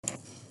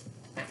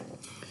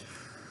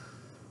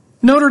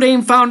Notre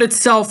Dame found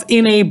itself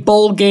in a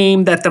bowl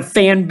game that the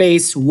fan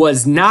base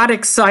was not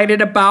excited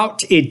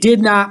about. It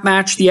did not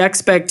match the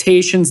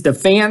expectations the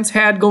fans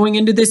had going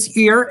into this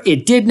year.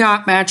 It did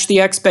not match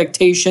the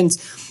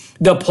expectations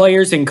the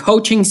players and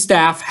coaching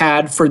staff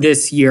had for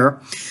this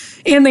year.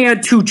 And they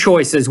had two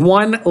choices.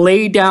 One,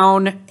 lay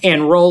down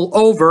and roll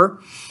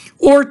over,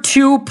 or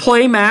two,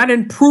 play mad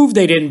and prove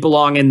they didn't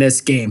belong in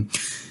this game.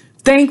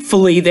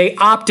 Thankfully, they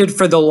opted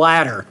for the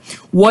latter.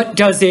 What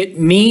does it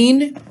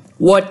mean?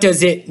 What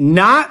does it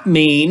not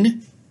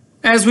mean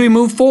as we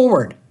move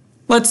forward?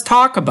 Let's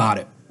talk about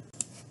it.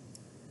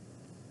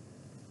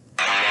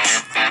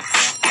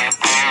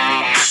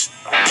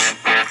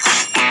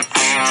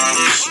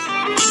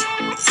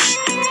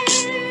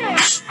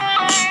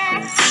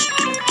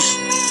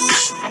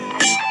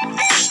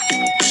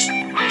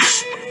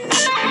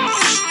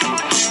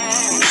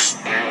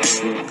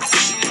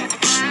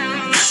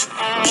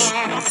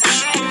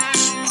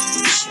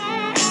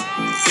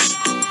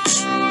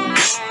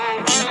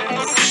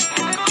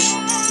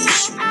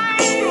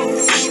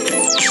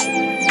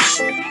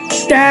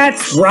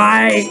 That's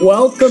right.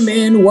 Welcome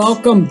in.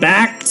 Welcome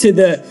back to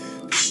the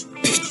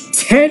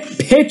tent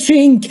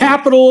pitching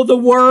capital of the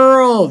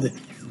world.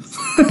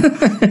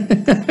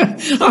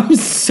 I'm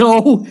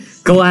so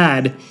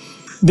glad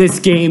this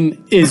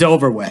game is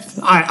over with.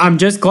 I'm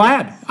just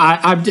glad.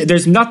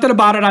 There's nothing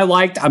about it I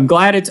liked. I'm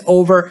glad it's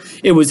over.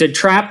 It was a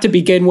trap to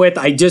begin with.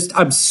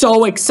 I'm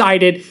so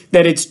excited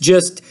that it's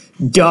just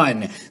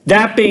done.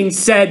 That being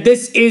said,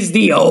 this is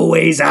the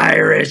Always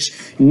Irish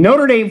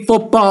Notre Dame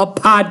Football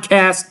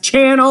Podcast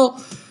channel.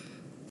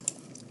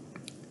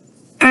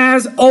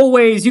 As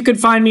always, you can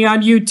find me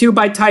on YouTube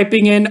by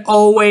typing in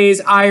Always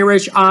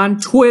Irish. On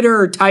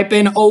Twitter, type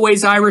in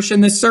Always Irish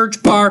in the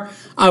search bar.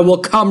 I will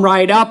come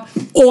right up.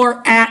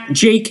 Or at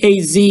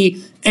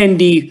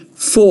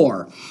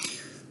JKZND4.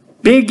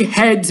 Big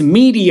Heads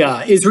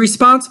Media is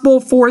responsible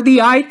for the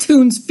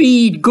iTunes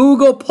feed,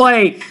 Google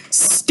Play,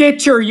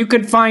 Stitcher. You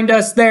can find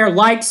us there.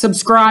 Like,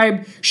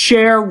 subscribe,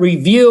 share,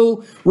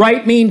 review,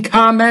 write mean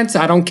comments.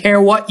 I don't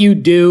care what you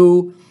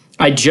do.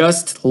 I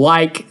just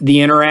like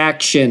the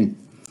interaction.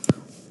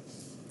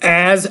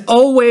 As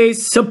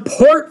always,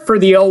 support for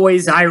the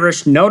Always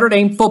Irish Notre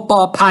Dame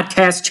Football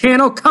Podcast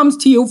channel comes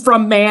to you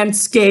from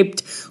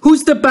Manscaped,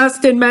 who's the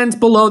best in men's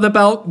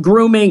below-the-belt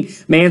grooming.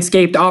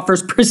 Manscaped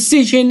offers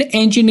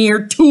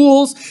precision-engineered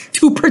tools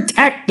to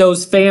protect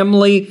those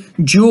family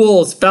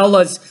jewels.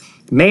 Fellas,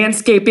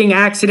 manscaping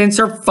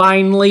accidents are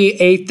finally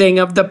a thing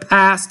of the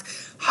past.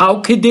 How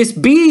could this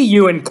be,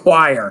 you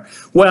inquire?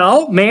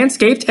 Well,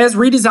 Manscaped has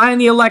redesigned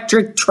the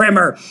electric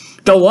trimmer.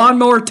 The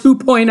Lawnmower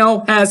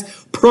 2.0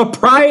 has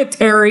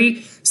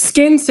proprietary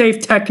skin-safe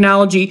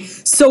technology,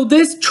 so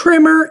this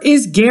trimmer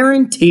is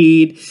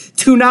guaranteed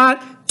to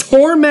not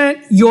torment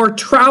your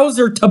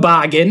trouser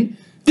toboggan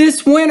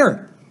this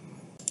winter.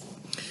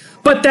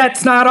 But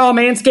that's not all.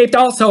 Manscaped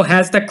also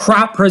has the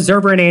Crop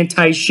Preserver and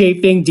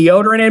Anti-Chafing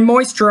Deodorant and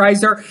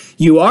Moisturizer.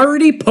 You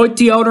already put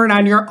deodorant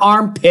on your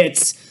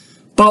armpits,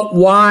 but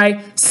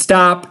why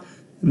stop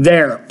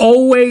there?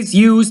 Always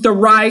use the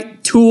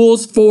right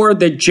tools for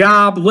the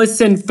job.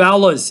 Listen,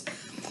 fellas,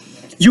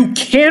 you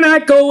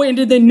cannot go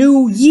into the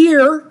new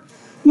year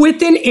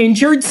with an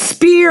injured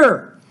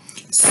spear.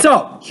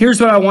 So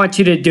here's what I want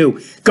you to do.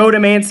 Go to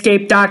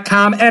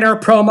manscaped.com, enter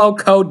promo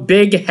code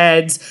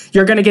BIGHEADS.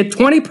 You're going to get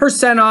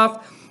 20%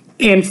 off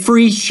and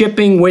free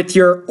shipping with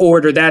your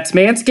order. That's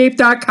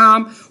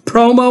manscaped.com,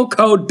 promo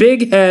code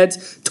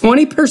BIGHEADS,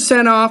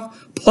 20%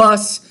 off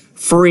plus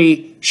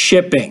free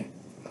shipping.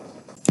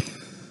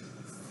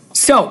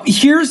 So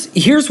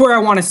here's where I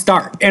want to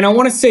start. And I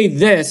want to say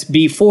this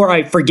before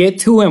I forget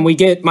to, and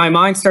my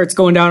mind starts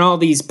going down all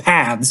these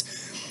paths,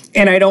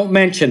 and I don't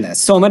mention this.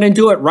 So I'm going to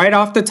do it right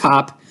off the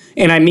top,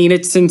 and I mean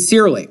it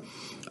sincerely.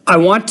 I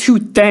want to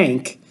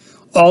thank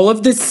all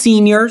of the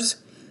seniors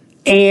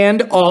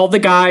and all the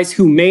guys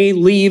who may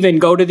leave and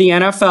go to the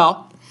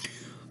NFL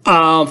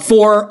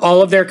for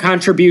all of their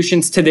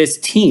contributions to this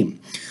team.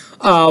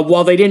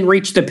 While they didn't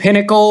reach the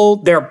pinnacle,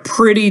 they're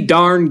pretty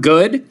darn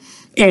good.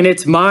 And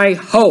it's my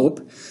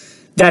hope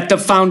that the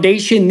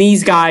foundation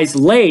these guys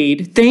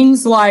laid,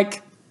 things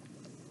like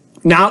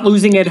not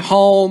losing at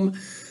home,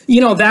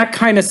 that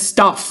kind of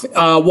stuff,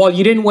 while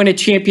you didn't win a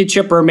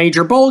championship or a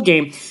major bowl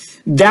game,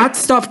 that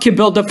stuff can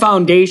build the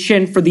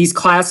foundation for these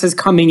classes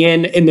coming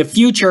in the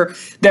future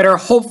that are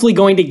hopefully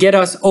going to get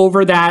us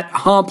over that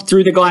hump,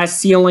 through the glass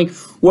ceiling,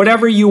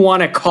 whatever you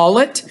want to call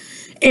it.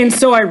 And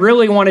so I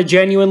really want to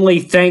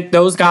genuinely thank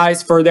those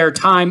guys for their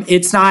time.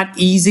 It's not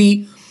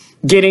easy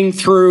getting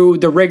through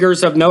the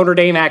rigors of Notre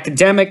Dame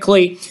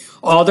academically,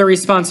 all the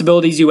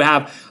responsibilities you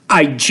have.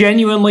 I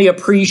genuinely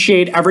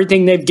appreciate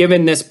everything they've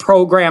given this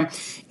program,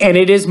 and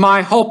it is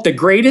my hope the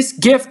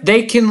greatest gift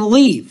they can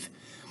leave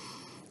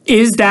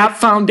is that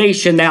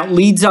foundation that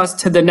leads us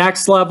to the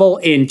next level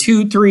in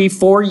 2, 3,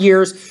 4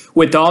 years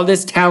with all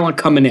this talent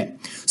coming in.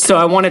 So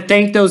I want to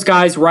thank those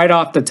guys right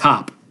off the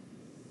top.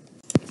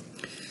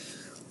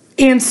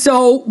 And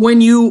so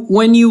when you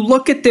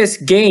look at this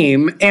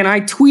game, and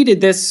I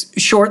tweeted this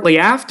shortly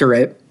after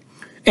it,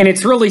 And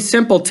it's really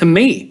simple to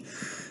me.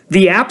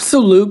 The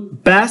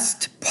absolute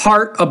best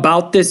part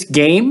about this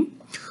game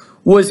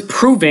was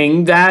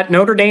proving that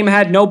Notre Dame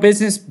had no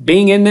business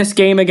being in this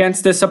game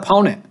against this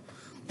opponent.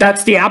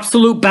 That's the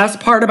absolute best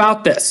part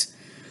about this.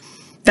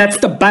 That's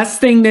the best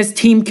thing this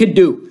team could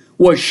do,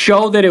 was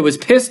show that it was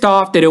pissed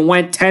off that it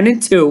went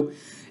 10-2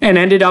 and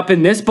ended up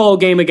in this bowl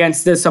game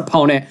against this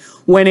opponent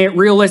when it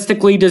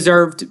realistically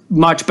deserved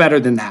much better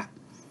than that.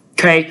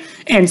 Okay?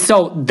 And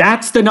so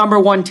that's the number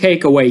one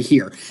takeaway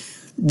here.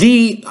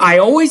 I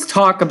always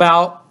talk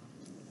about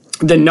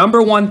the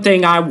number one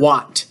thing I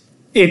want.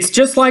 It's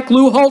just like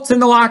Lou Holtz in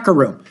the locker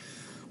room.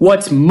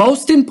 What's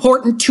most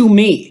important to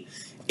me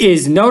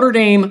is Notre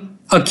Dame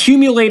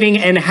accumulating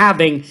and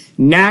having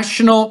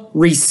national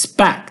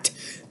respect.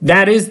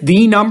 That is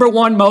the number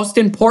one most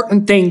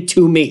important thing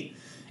to me,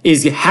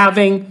 is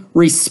having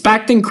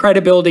respect and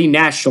credibility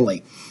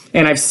nationally.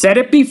 And I've said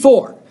it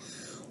before,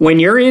 when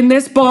you're in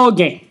this ball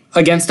game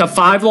against a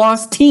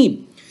 5-loss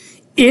team,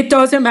 it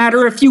doesn't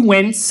matter if you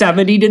win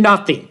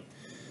 70-0.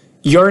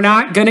 You're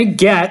not going to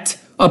get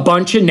a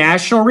bunch of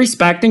national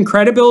respect and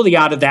credibility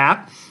out of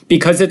that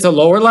because it's a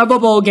lower level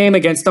bowl game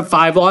against a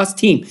 5-loss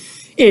team.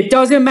 It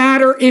doesn't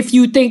matter if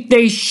you think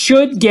they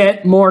should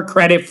get more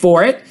credit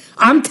for it.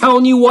 I'm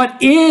telling you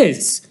what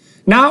is,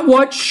 not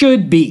what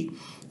should be.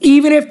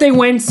 Even if they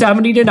win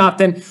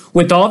 70-0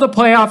 with all the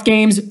playoff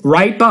games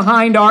right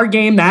behind our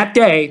game that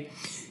day,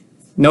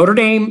 Notre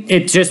Dame,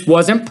 it just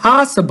wasn't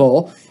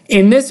possible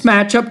in this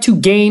matchup to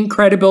gain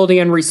credibility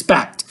and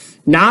respect.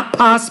 Not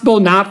possible,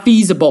 not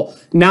feasible,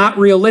 not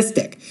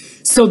realistic.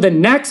 So the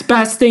next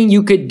best thing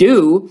you could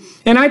do,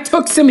 and I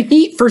took some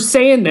heat for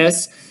saying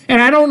this,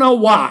 and I don't know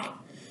why,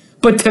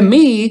 but to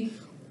me,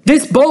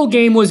 this bowl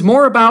game was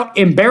more about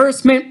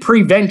embarrassment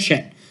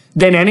prevention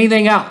than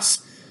anything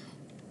else,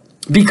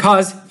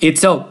 because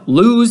it's a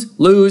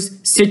lose-lose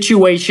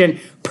situation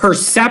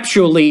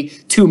perceptually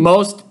to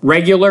most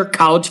regular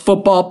college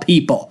football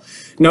people.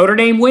 Notre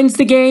Dame wins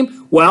the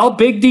game, well,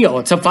 big deal.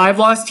 It's a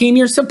 5-loss team,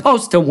 you're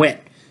supposed to win.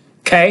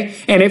 Okay?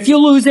 And if you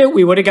lose it,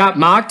 we would have got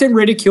mocked and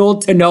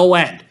ridiculed to no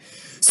end.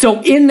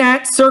 So in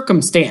that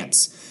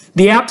circumstance,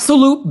 the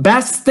absolute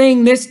best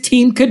thing this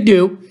team could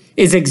do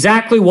is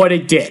exactly what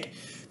it did.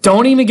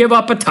 Don't even give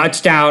up a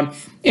touchdown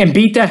and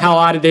beat the hell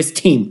out of this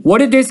team. What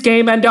did this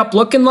game end up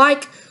looking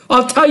like?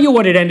 I'll tell you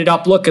what it ended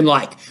up looking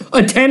like.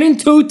 A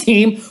 10-2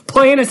 team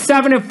playing a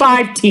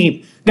 7-5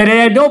 team that it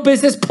had no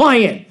business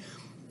playing.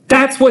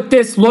 That's what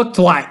this looked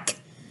like.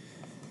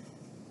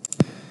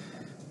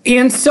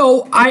 And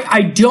so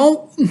I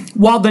don't,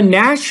 while the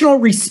national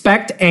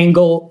respect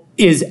angle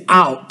is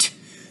out,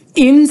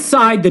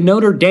 inside the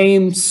Notre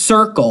Dame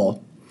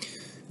circle,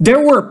 there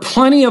were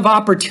plenty of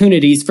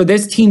opportunities for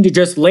this team to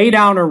just lay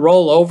down or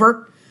roll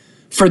over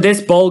for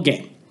this bowl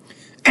game.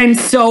 And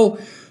so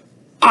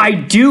I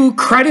do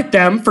credit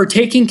them for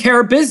taking care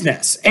of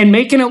business and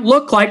making it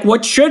look like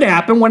what should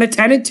happen when a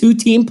 10-2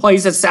 team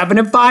plays a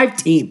 7-5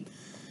 team.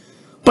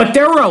 But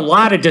there were a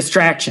lot of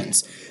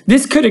distractions.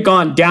 This could have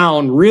gone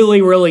down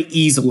really, really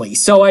easily.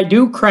 So I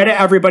do credit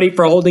everybody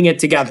for holding it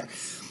together.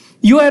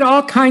 You had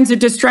all kinds of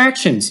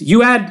distractions.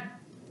 You had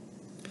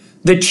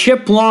the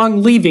Chip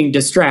Long leaving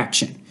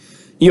distraction.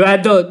 You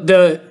had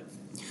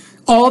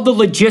all the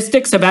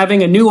logistics of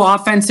having a new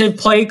offensive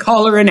play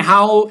caller and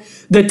how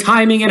the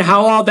timing and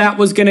how all that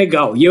was going to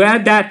go. You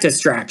had that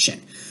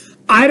distraction.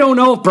 I don't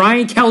know if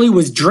Brian Kelly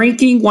was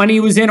drinking when he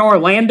was in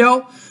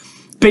Orlando,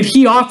 but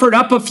he offered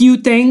up a few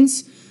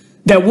things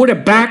that would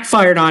have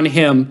backfired on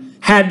him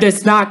had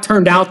this not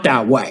turned out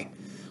that way.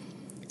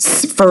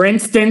 For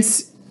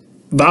instance,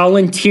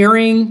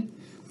 volunteering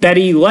that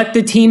he let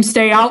the team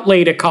stay out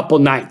late a couple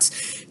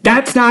nights.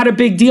 That's not a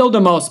big deal to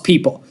most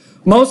people.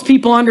 Most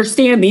people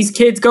understand these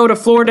kids go to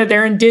Florida,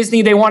 they're in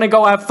Disney, they want to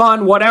go have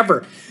fun,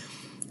 whatever.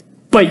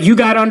 But you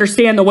got to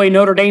understand the way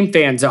Notre Dame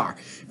fans are.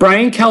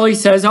 Brian Kelly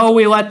says, oh,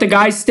 we let the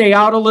guys stay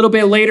out a little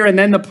bit later, and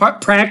then the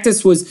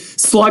practice was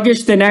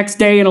sluggish the next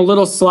day and a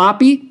little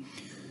sloppy.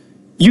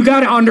 You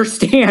got to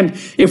understand,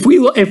 if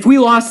we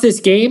lost this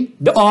game,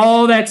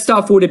 all that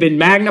stuff would have been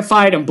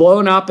magnified and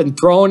blown up and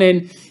thrown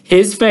in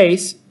his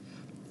face.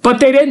 But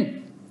they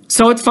didn't.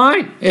 So it's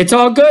fine. It's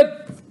all good.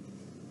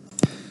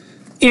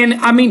 And,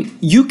 I mean,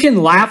 you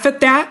can laugh at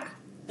that,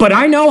 but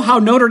I know how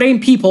Notre Dame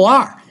people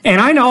are,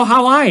 and I know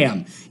how I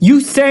am.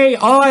 You say,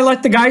 oh, I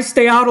let the guys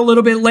stay out a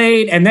little bit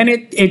late, and then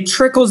it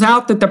trickles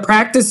out that the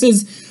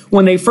practices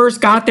when they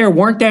first got there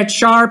weren't that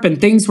sharp and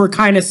things were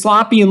kind of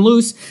sloppy and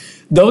loose.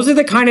 Those are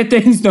the kind of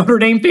things Notre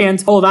Dame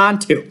fans hold on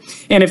to.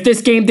 And if this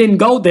game didn't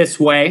go this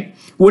way,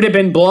 would have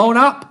been blown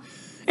up.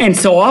 And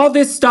so all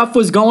this stuff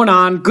was going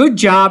on. Good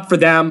job for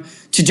them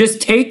to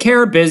just take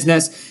care of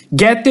business,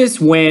 get this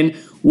win,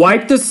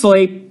 wipe the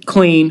slate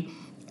clean,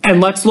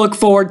 and let's look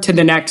forward to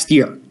the next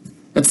year.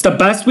 That's the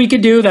best we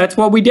could do. That's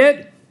what we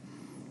did.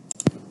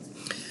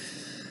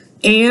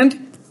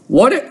 And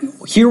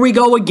here we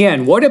go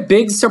again. What a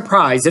big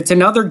surprise. It's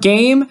another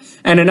game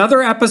and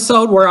another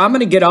episode where I'm going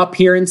to get up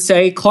here and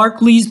say,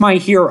 Clark Lea's my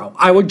hero.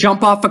 I would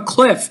jump off a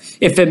cliff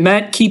if it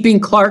meant keeping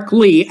Clark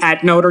Lea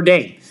at Notre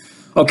Dame.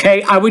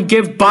 Okay, I would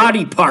give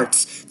body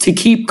parts to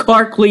keep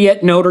Clark Lea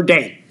at Notre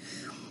Dame.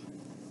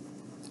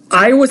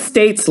 Iowa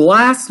State's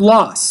last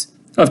loss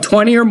of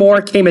 20 or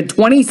more came in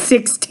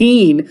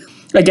 2016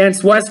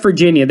 against West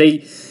Virginia.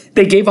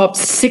 They gave up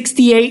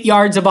 68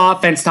 yards of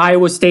offense to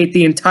Iowa State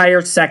the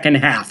entire second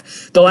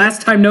half. The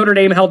last time Notre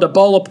Dame held a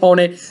bowl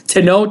opponent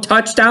to no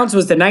touchdowns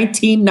was the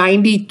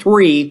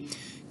 1993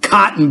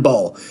 Cotton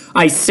Bowl.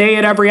 I say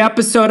it every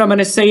episode. I'm going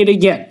to say it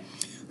again.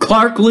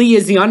 Clark Lea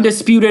is the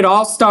undisputed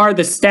all-star of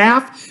the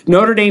staff.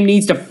 Notre Dame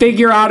needs to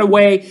figure out a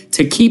way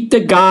to keep the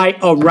guy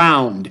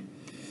around.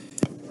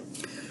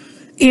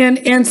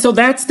 And so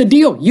that's the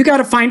deal. You got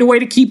to find a way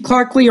to keep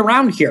Clark Lea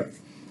around here.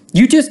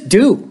 You just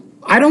do.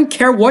 I don't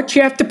care what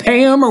you have to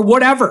pay him or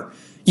whatever.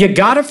 You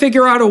got to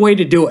figure out a way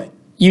to do it.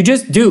 You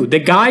just do. The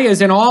guy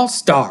is an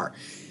all-star.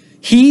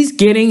 He's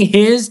getting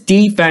his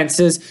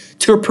defenses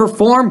to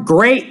perform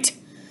great.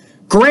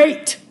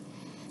 Great.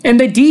 And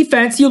the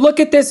defense, you look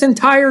at this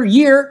entire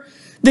year,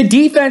 the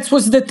defense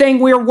was the thing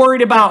we were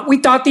worried about. We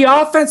thought the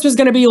offense was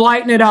going to be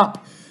lighting it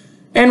up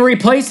and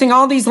replacing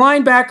all these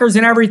linebackers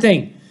and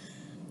everything.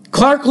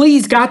 Clark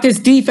Lea's got this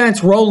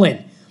defense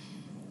rolling.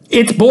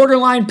 It's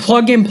borderline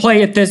plug and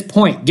play at this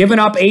point. Giving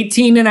up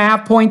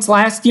 18.5 points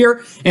last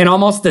year and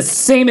almost the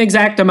same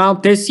exact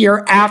amount this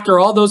year after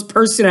all those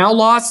personnel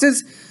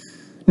losses.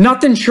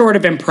 Nothing short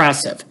of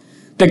impressive.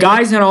 The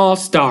guy's an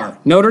all-star.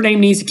 Notre Dame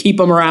needs to keep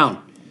him around.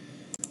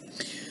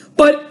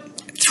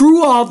 But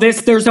through all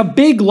this, there's a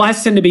big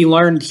lesson to be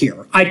learned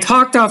here. I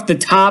talked off the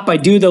top. I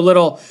do the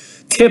little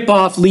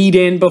tip-off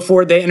lead-in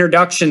before the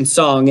introduction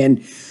song,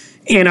 and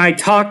I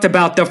talked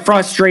about the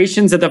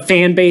frustrations of the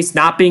fan base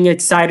not being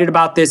excited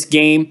about this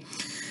game.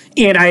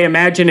 And I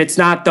imagine it's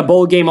not the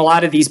bowl game a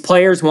lot of these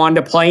players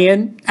wanted to play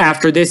in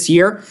after this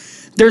year.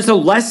 There's a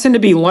lesson to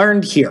be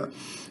learned here.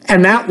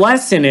 And that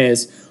lesson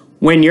is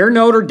when you're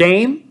Notre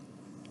Dame,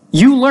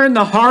 you learn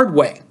the hard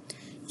way.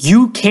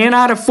 You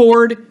cannot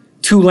afford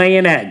to lay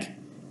an egg.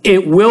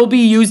 It will be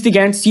used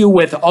against you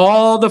with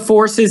all the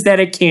forces that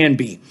it can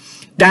be.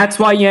 That's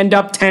why you end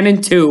up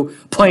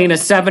 10-2 playing a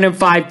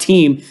 7-5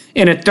 team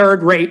in a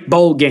third-rate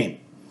bowl game.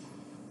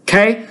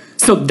 Okay?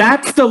 So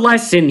that's the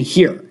lesson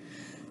here.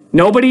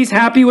 Nobody's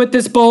happy with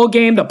this bowl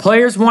game. The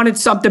players wanted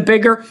something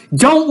bigger.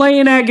 Don't lay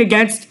an egg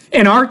against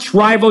an arch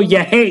rival you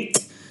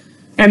hate.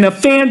 And the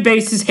fan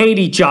bases hate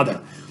each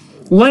other.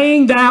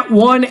 Laying that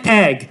one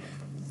egg,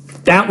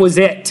 that was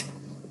it.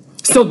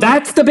 So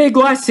that's the big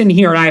lesson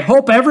here. And I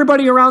hope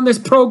everybody around this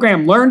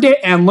program learned it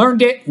and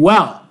learned it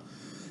well.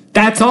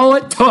 That's all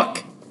it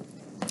took.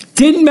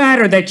 Didn't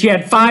matter that you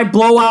had 5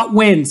 blowout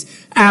wins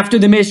after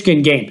the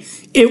Michigan game.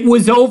 It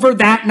was over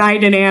that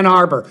night in Ann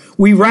Arbor.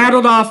 We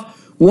rattled off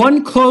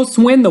one close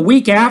win the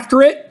week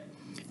after it,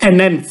 and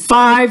then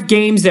 5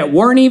 games that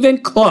weren't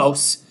even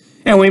close,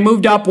 and we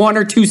moved up 1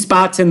 or 2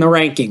 spots in the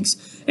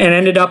rankings and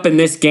ended up in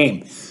this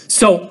game.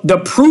 So the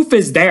proof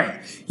is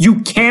there. You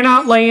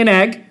cannot lay an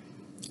egg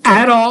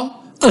at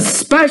all,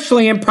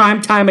 especially in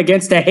prime time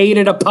against a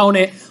hated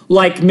opponent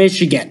like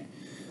Michigan.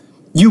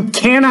 You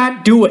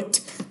cannot do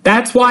it.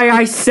 That's why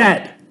I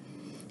said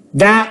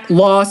that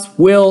loss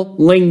will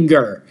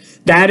linger.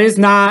 That is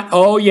not,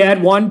 oh, you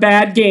had one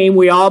bad game,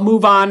 we all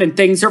move on and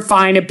things are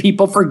fine and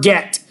people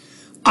forget.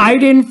 I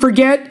didn't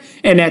forget,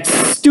 and that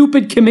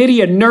stupid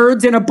committee of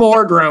nerds in a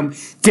boardroom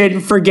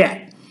didn't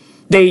forget.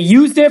 They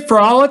used it for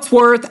all it's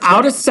worth,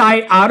 out of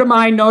sight, out of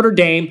mind, Notre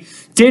Dame.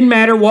 Didn't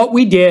matter what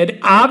we did.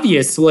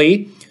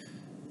 Obviously,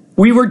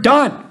 we were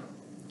done.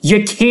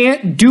 You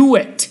can't do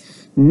it.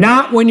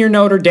 Not when you're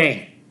Notre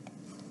Dame.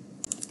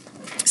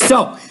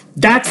 So,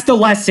 that's the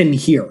lesson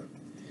here.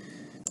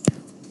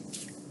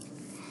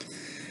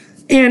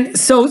 And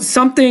so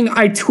something,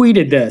 I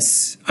tweeted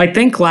this, I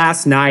think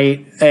last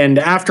night, and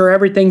after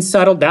everything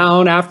settled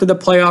down, after the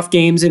playoff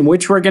games, in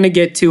which we're going to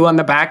get to on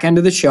the back end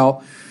of the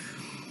show.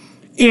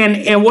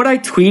 And what I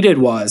tweeted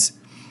was,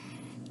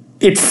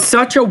 it's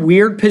such a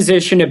weird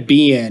position to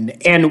be in,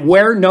 and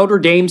where Notre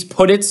Dame's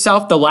put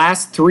itself the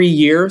last 3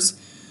 years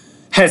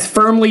has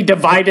firmly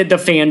divided the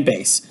fan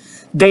base.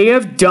 They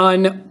have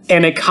done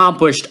and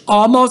accomplished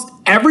almost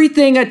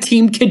everything a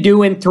team could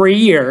do in 3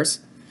 years,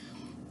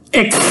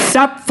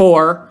 except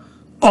for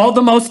all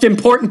the most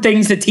important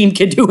things a team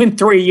can do in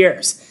 3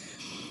 years.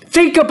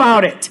 Think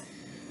about it.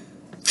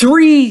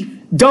 3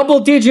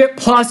 double-digit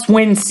plus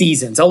win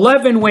seasons,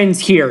 11 wins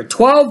here,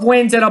 12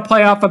 wins in a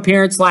playoff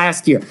appearance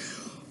last year,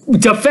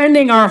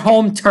 defending our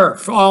home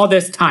turf all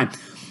this time.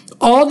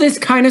 All this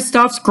kind of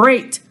stuff's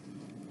great,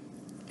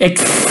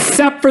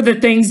 except for the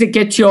things that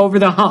get you over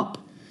the hump.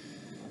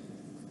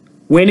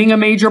 Winning a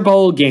major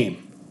bowl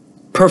game,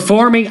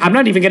 performing, I'm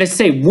not even going to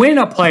say win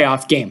a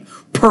playoff game,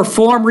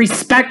 perform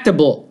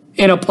respectable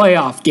in a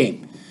playoff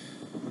game.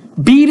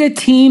 Beat a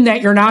team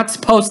that you're not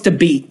supposed to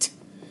beat,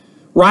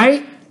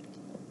 right?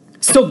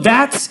 So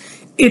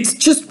it's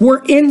just,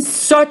 we're in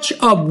such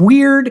a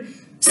weird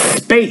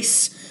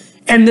space.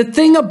 And the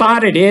thing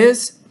about it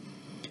is,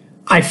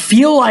 I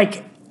feel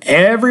like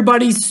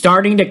everybody's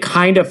starting to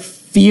kind of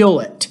feel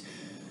it.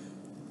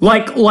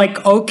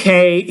 Like,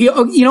 okay,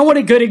 you know what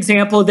a good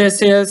example of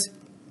this is?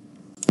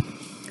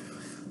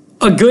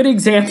 A good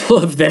example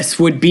of this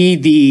would be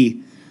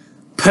the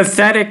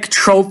pathetic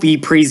trophy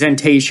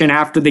presentation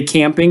after the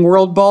Camping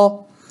World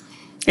Bowl.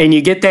 And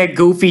you get that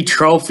goofy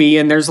trophy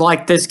and there's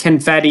like this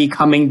confetti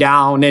coming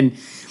down, and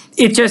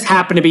it just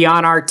happened to be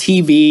on our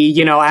TV,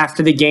 you know,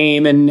 after the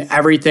game and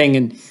everything.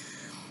 And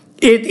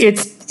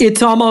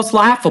it's almost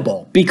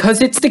laughable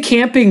because it's the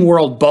Camping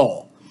World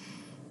Bowl.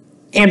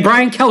 And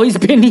Brian Kelly's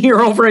been here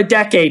over a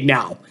decade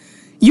now.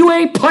 You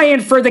ain't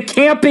playing for the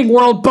Camping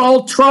World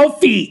Bowl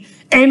trophy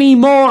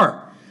anymore.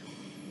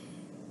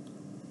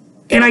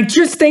 And I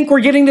just think we're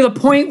getting to the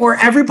point where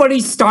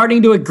everybody's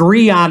starting to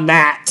agree on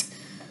that.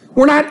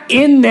 We're not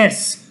in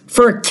this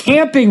for a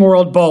Camping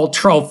World Bowl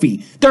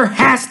trophy. There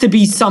has to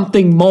be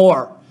something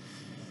more.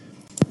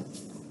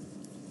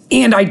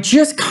 And I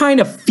just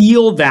kind of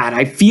feel that.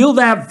 I feel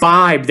that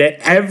vibe that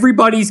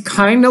everybody's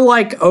kind of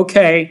like,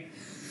 okay,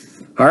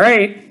 all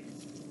right,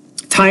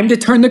 time to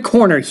turn the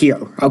corner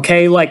here,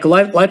 okay? Like,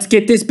 let's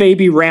get this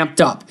baby ramped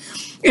up.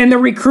 And the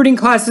recruiting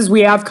classes we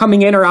have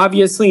coming in are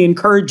obviously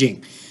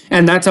encouraging.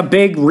 And that's a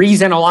big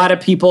reason a lot of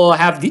people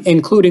have,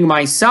 including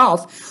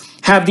myself,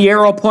 have the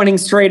arrow pointing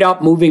straight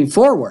up moving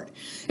forward.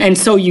 And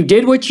so you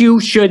did what you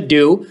should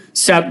do.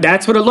 So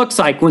that's what it looks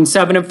like when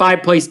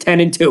 7-5 plays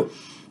 10-2.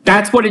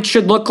 That's what it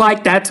should look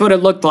like. That's what it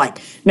looked like.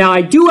 Now,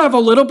 I do have a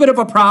little bit of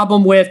a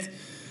problem with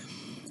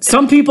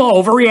some people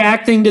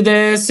overreacting to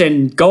this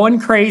and going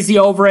crazy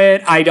over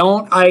it. I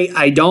don't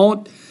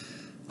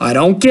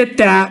get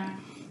that.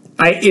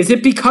 Is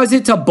it because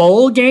it's a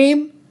bowl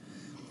game?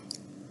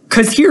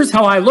 Because here's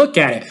how I look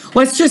at it.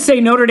 Let's just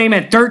say Notre Dame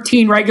had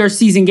 13 regular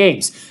season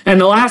games,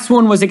 and the last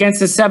one was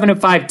against a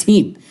 7-5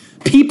 team.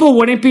 People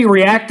wouldn't be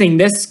reacting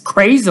this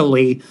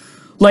crazily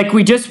like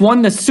we just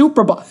won the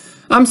Super Bowl.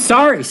 I'm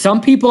sorry,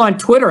 some people on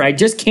Twitter, I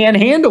just can't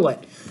handle it.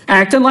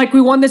 Acting like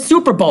we won the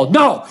Super Bowl.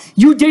 No,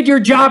 you did your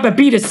job and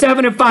beat a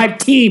 7-5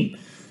 team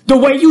the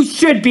way you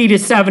should beat a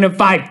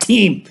 7-5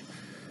 team.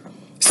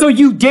 So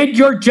you did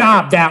your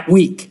job that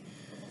week.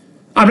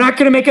 I'm not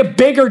going to make it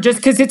bigger just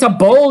because it's a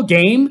bowl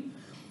game.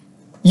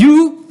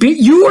 You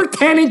were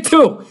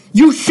 10-2.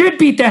 You should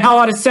beat the hell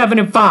out of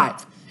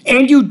 7-5.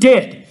 And you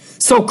did.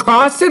 So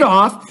cross it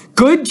off.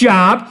 Good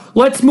job.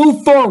 Let's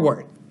move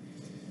forward.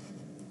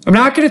 I'm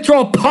not going to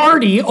throw a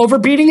party over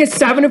beating a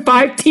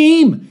 7-5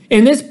 team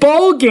in this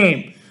bowl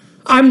game.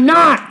 I'm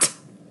not.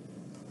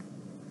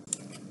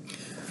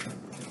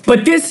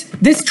 But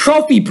this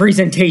trophy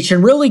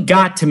presentation really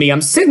got to me.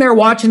 I'm sitting there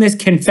watching this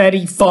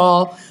confetti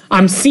fall.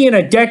 I'm seeing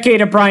a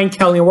decade of Brian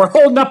Kelly, and we're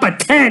holding up a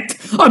tent,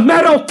 a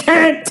metal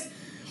tent.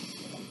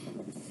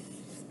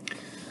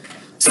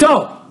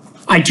 So,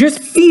 I just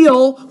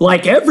feel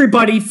like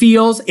everybody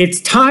feels it's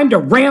time to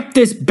ramp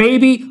this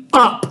baby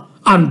up.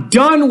 I'm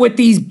done with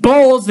these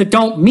bowls that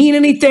don't mean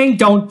anything,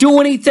 don't do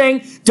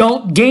anything,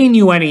 don't gain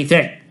you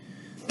anything.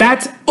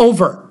 That's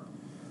over.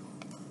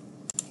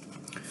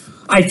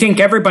 I think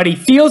everybody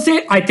feels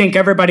it. I think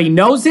everybody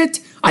knows it.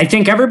 I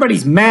think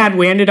everybody's mad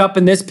we ended up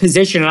in this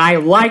position, and I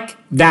like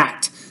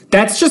that.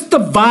 That's just the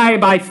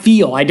vibe I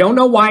feel. I don't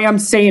know why I'm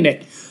saying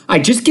it. I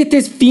just get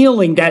this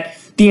feeling that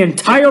the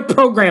entire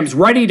program's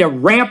ready to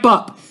ramp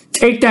up,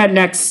 take that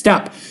next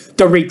step.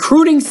 The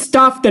recruiting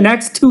stuff the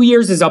next 2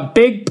 years is a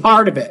big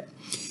part of it.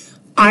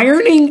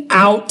 Ironing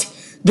out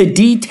the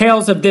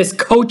details of this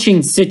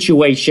coaching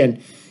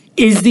situation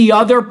is the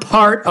other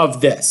part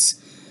of this.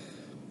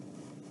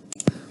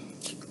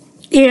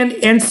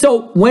 And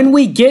so when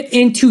we get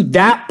into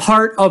that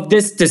part of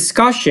this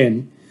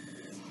discussion,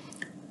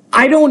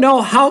 I don't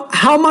know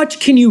how much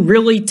can you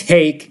really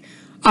take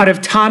out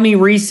of Tommy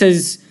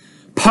Rees's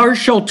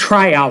partial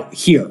tryout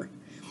here,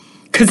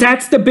 because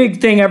that's the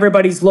big thing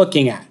everybody's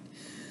looking at.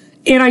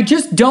 And I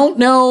just don't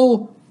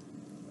know.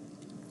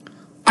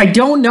 I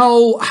don't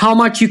know how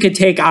much you could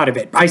take out of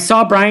it. I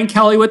saw Brian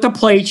Kelly with the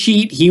play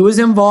sheet. He was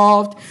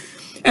involved.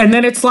 And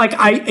then it's like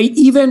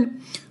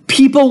even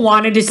people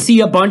wanted to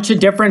see a bunch of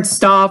different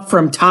stuff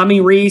from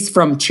Tommy Rees,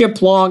 from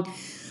Chip Long.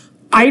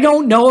 I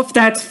don't know if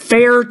that's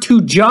fair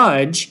to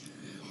judge,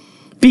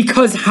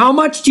 because how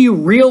much do you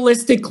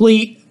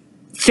realistically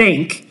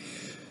think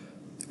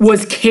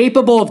was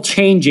capable of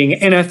changing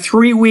in a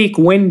 3-week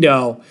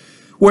window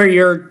where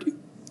your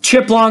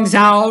Chip Long's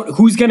out,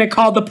 who's going to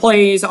call the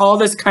plays, all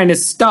this kind of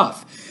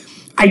stuff.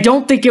 I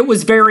don't think it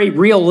was very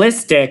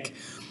realistic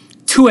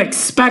to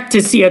expect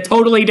to see a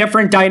totally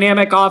different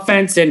dynamic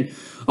offense and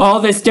all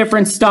this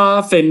different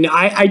stuff. And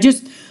I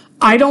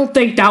don't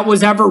think that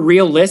was ever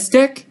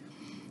realistic.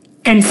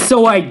 And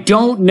so I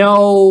don't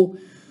know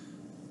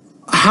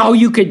how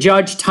you could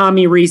judge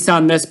Tommy Rees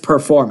on this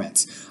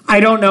performance. I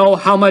don't know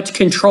how much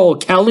control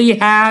Kelly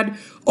had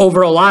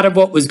over a lot of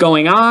what was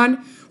going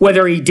on.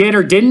 Whether he did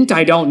or didn't,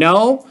 I don't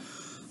know.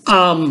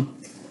 And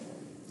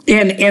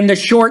the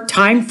short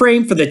time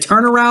frame for the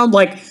turnaround,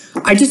 like,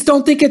 I just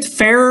don't think it's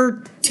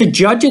fair to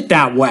judge it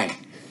that way.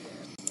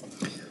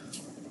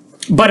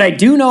 But I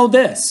do know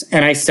this,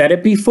 and I said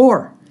it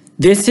before.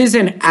 This is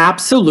an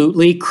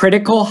absolutely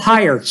critical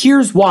hire.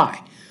 Here's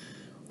why.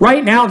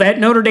 Right now, that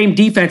Notre Dame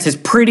defense is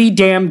pretty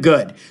damn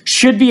good.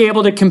 Should be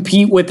able to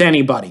compete with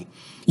anybody.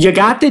 You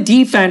got the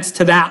defense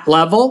to that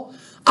level.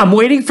 I'm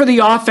waiting for the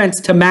offense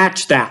to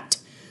match that.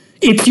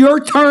 It's your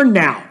turn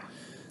now.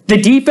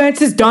 The defense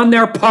has done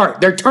their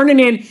part. They're turning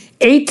in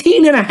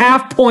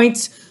 18.5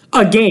 points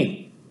a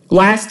game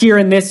last year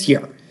and this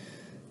year.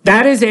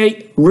 That is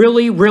a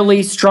really,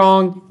 really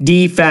strong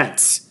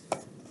defense.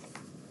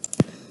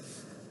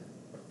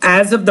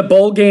 As of the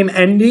bowl game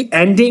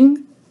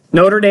ending,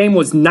 Notre Dame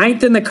was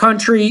 9th in the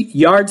country,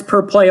 yards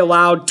per play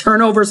allowed,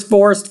 turnovers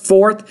forced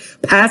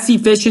 4th, pass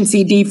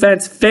efficiency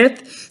defense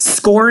 5th,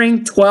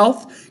 scoring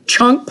 12th,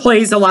 chunk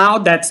plays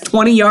allowed, that's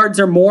 20 yards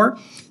or more,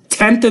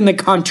 10th in the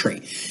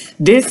country.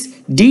 This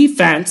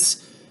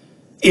defense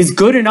is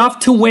good enough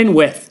to win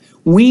with.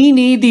 We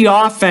need the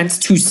offense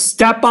to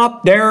step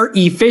up their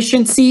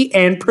efficiency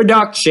and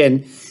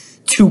production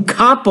to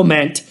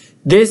complement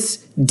this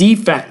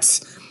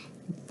defense.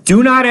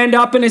 Do not end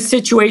up in a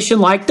situation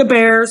like the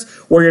Bears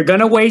where you're going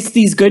to waste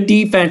these good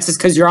defenses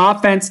because your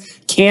offense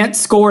can't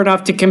score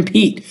enough to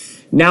compete.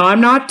 Now,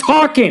 I'm not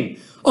talking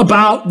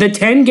about the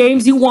 10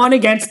 games you won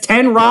against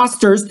 10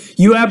 rosters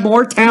you have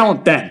more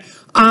talent than.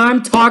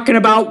 I'm talking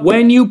about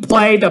when you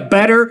play the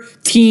better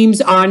teams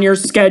on your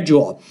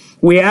schedule.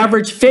 We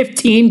average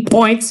 15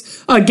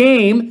 points a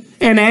game,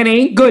 and that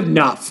ain't good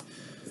enough.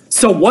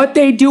 So what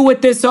they do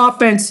with this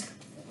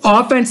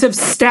offensive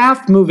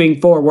staff moving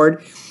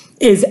forward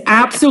is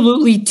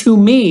absolutely, to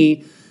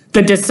me,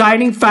 the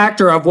deciding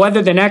factor of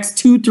whether the next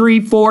 2,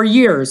 3, 4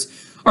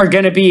 years are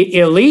going to be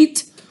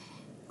elite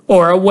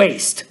or a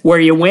waste,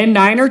 where you win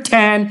 9 or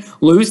 10,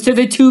 lose to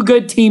the 2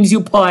 good teams you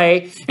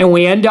play, and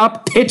we end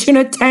up pitching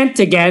a tent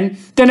again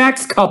the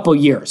next couple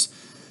years.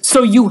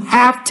 So you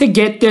have to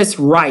get this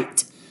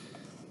right.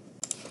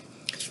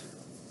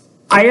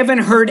 I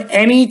haven't heard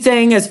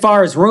anything as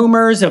far as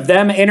rumors of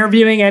them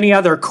interviewing any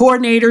other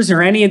coordinators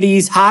or any of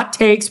these hot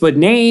takes with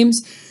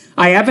names.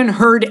 I haven't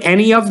heard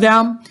any of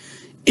them.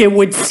 It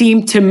would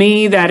seem to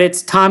me that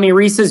it's Tommy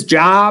Rees's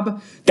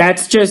job. I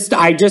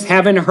just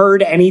haven't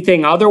heard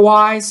anything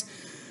otherwise.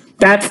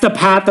 That's the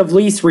path of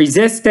least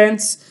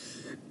resistance.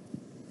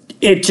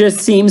 It just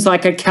seems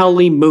like a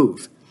Kelly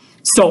move.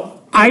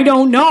 So I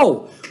don't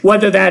know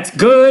whether that's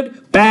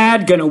good,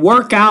 bad, gonna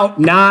work out,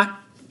 not.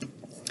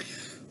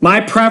 My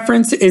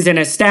preference is an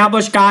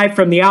established guy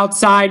from the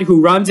outside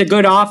who runs a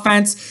good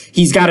offense.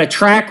 He's got a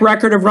track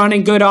record of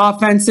running good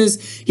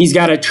offenses. He's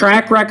got a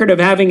track record of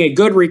having a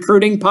good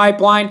recruiting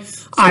pipeline.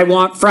 I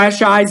want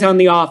fresh eyes on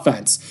the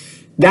offense.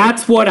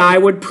 That's what I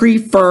would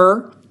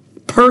prefer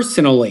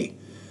personally.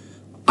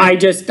 I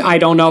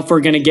don't know if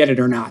we're going to get it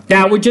or not.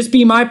 That would just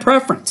be my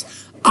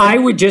preference. I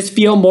would just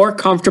feel more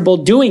comfortable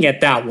doing it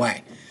that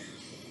way.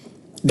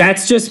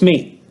 That's just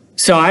me.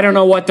 So I don't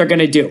know what they're going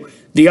to do.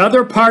 The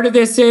other part of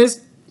this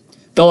is,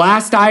 the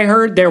last I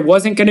heard, there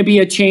wasn't going to be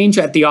a change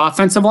at the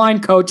offensive line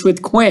coach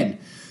with Quinn.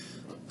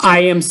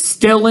 I'm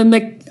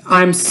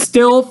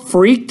still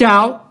freaked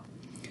out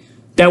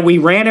that we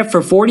ran it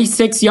for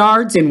 46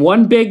 yards in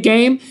one big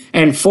game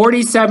and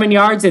 47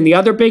 yards in the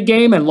other big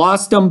game and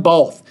lost them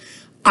both.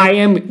 I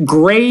am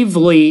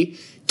gravely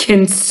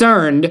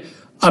concerned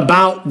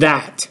about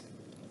that.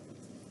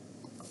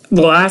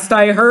 The last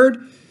I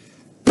heard,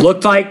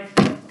 looked like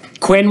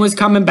Quinn was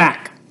coming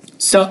back.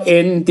 So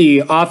in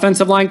the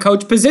offensive line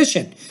coach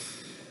position.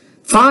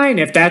 Fine,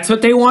 if that's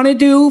what they want to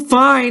do,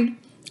 fine.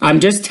 I'm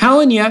just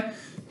telling you,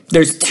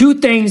 there's 2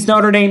 things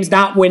Notre Dame's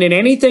not winning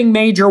anything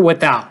major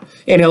without.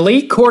 An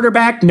elite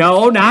quarterback,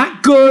 no,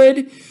 not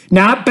good,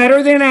 not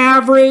better than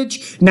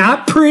average,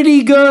 not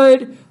pretty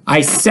good.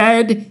 I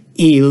said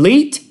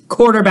elite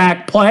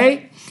quarterback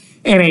play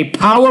and a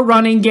power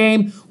running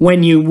game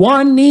when you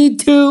 1 need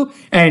to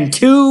and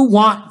 2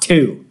 want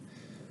to.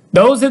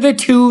 Those are the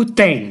 2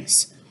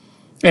 things.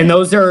 And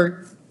those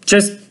are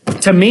just,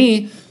 to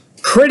me,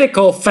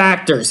 critical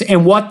factors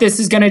in what this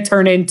is going to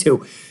turn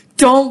into.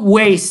 Don't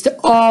waste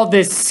all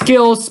this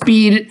skill,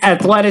 speed,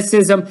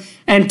 athleticism,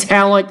 and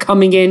talent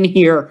coming in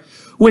here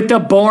with the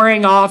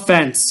boring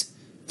offense.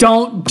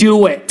 Don't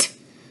do it.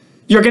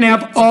 You're going to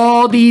have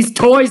all these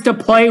toys to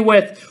play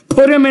with.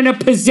 Put them in a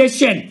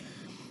position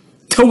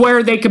to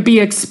where they could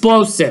be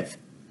explosive.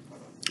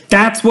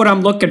 That's what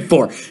I'm looking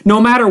for. No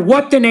matter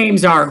what the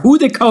names are, who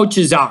the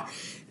coaches are.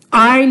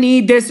 I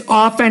need this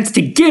offense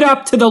to get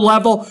up to the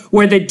level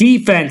where the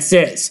defense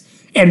is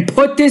and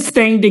put this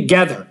thing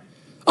together.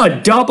 A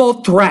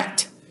double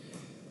threat.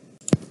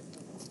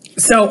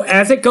 So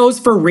as it goes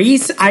for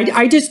Rees,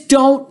 I just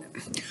don't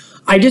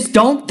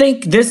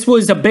think this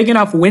was a big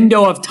enough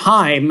window of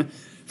time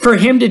for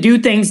him to do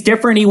things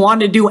different he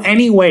wanted to do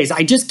anyways.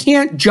 I just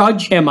can't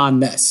judge him on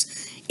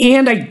this.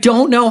 And I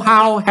don't know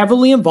how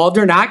heavily involved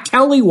or not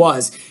Kelly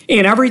was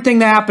in everything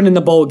that happened in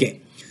the bowl game.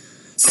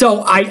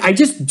 So I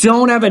just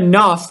don't have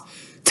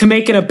enough to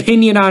make an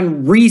opinion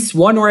on Rees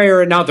one way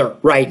or another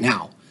right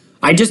now.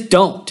 I just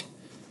don't.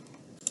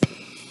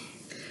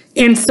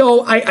 And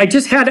so I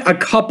just had a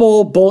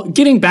couple,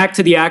 getting back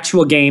to the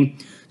actual game,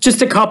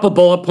 just a couple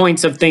bullet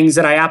points of things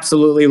that I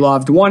absolutely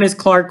loved. One is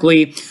Clark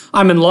Lea.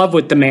 I'm in love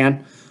with the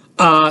man.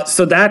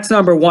 So that's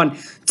number 1.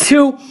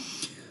 2,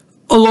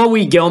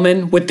 Alohi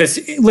Gilman with this.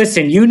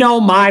 Listen, you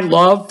know my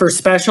love for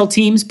special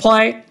teams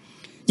play.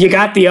 You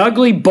got the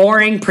ugly,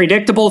 boring,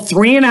 predictable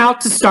 3 and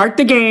out to start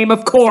the game,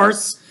 of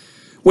course,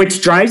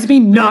 which drives me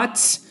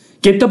nuts.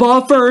 Get the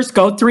ball first,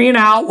 go 3 and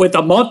out with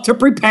a month to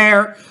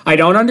prepare. I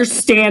don't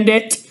understand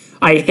it.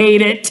 I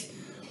hate it.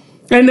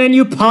 And then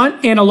you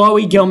punt and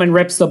Alohi Gilman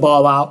rips the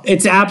ball out.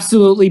 It's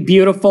absolutely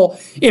beautiful.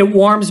 It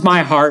warms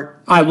my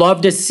heart. I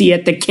love to see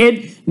it. The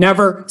kid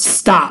never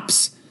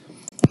stops.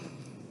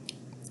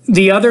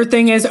 The other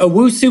thing is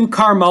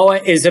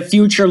Owusu-Koramoah is a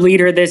future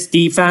leader of this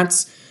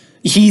defense.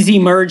 He's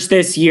emerged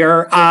this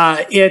year.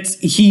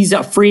 He's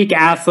a freak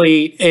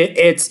athlete.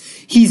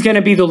 He's going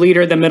to be the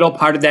leader of the middle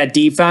part of that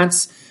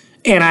defense.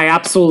 And I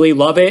absolutely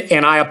love it.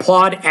 And I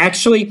applaud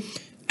actually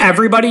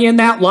everybody in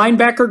that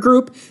linebacker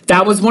group.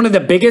 That was one of the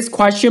biggest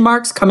question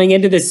marks coming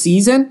into the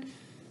season.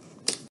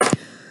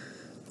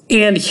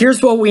 And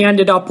here's what we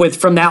ended up with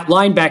from that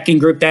linebacking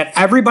group that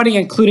everybody,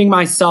 including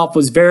myself,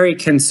 was very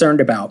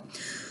concerned about.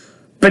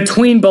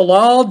 Between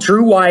Bilal,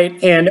 Drew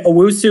White, and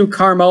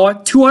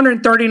Owusu-Koramoah,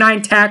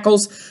 239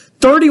 tackles,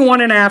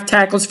 31.5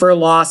 tackles for a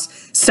loss,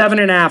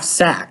 7.5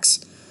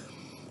 sacks.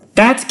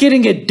 That's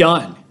getting it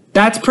done.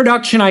 That's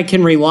production I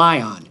can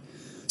rely on.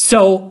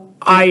 So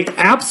I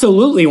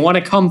absolutely want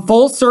to come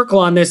full circle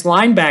on this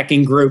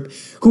linebacking group,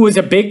 who was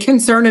a big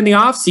concern in the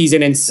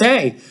offseason, and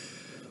say,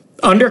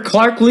 under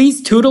Clark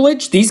Lea's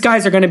tutelage, these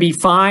guys are going to be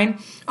fine.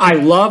 I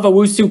love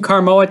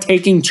Owusu-Koramoah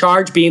taking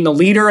charge, being the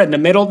leader in the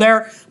middle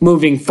there,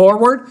 moving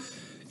forward.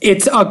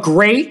 It's a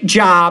great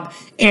job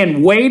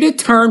and way to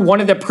turn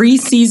one of the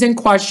preseason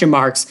question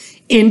marks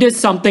into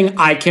something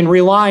I can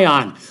rely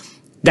on.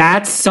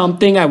 That's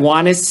something I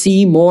want to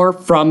see more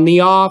from the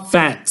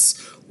offense.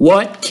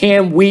 What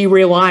can we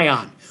rely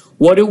on?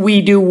 What do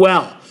we do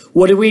well?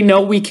 What do we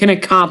know we can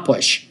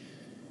accomplish?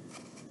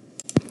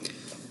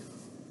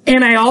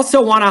 And I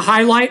also want to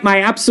highlight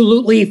my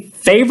absolutely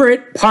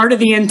favorite part of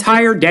the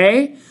entire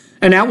day,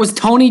 and that was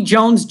Tony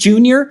Jones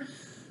Jr.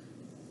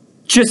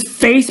 just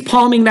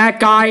face-palming that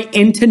guy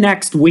into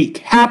next week.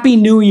 Happy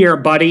New Year,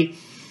 buddy.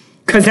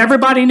 Because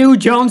everybody knew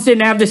Jones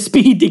didn't have the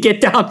speed to get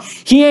down.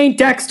 He ain't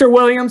Dexter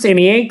Williams, and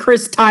he ain't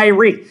Chris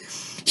Tyree.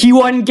 He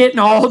wasn't getting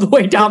all the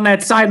way down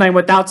that sideline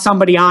without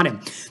somebody on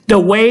him. The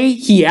way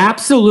he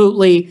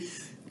absolutely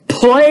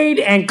played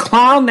and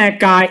clowned that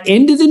guy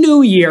into the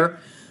new year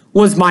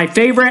was my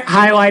favorite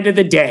highlight of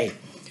the day.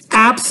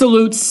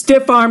 Absolute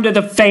stiff arm to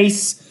the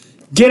face.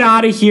 Get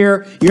out of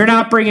here. You're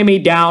not bringing me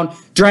down.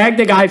 Drag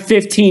the guy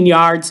 15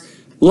 yards.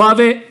 Love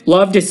it.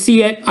 Love to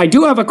see it. I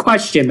do have a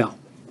question, though.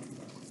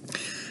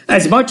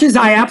 As much as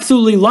I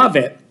absolutely love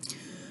it,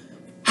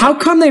 how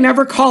come they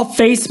never call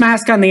face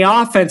mask on the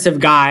offensive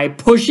guy,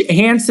 push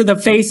hands to the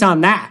face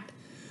on that?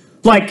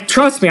 Like,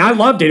 trust me, I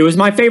loved it. It was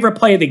my favorite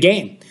play of the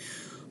game.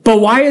 But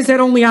why is that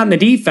only on the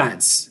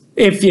defense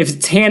if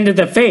it's hand to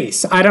the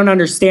face? I don't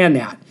understand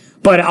that.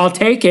 But I'll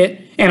take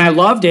it, and I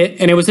loved it,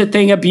 and it was a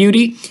thing of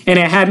beauty, and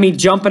it had me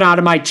jumping out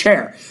of my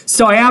chair.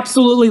 So I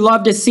absolutely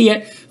love to see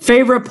it.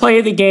 Favorite play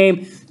of the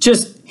game,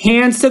 just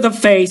hands to the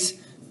face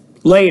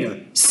later.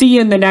 See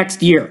you in the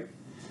next year.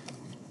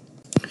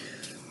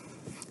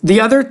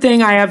 The other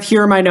thing I have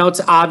here in my notes,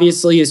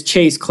 obviously, is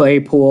Chase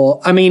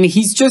Claypool. I mean,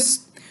 he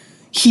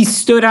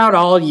stood out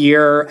all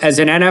year as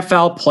an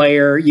NFL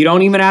player. You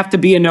don't even have to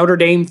be a Notre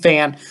Dame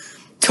fan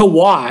to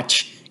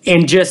watch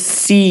and just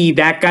see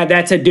that guy.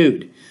 That's a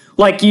dude.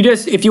 Like,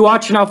 if you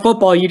watch enough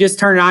football, you just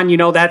turn it on, you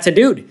know that's a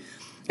dude.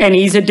 And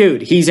he's a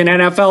dude. He's an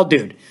NFL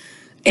dude.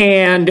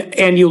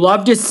 And you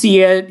love to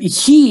see it.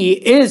 He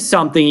is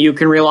something you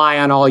can rely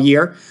on all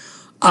year.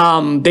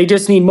 They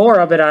just need more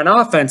of it on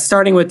offense,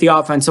 starting with the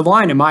offensive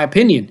line, in my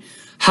opinion.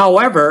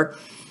 However,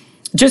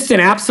 just an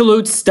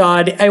absolute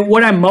stud. And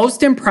what I'm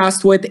most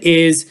impressed with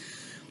is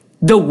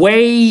the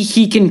way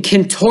he can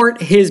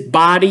contort his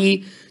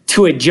body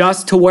to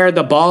adjust to where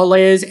the ball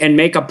is and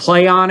make a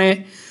play on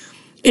it.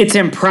 It's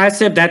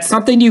impressive. That's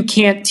something you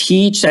can't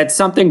teach. That's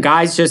something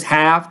guys just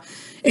have.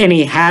 And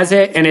he has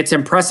it, and it's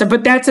impressive.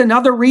 But that's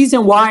another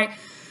reason why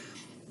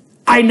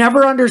I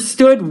never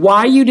understood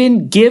why you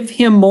didn't give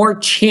him more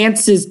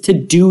chances to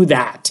do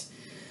that.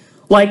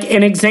 Like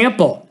an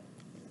example,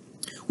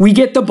 we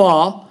get the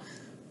ball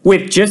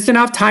with just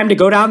enough time to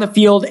go down the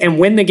field and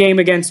win the game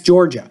against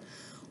Georgia.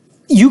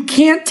 You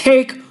can't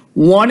take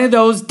one of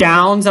those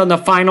downs on the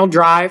final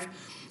drive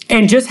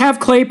and just have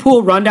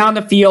Claypool run down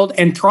the field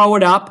and throw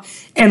it up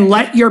and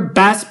let your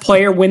best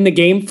player win the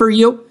game for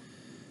you,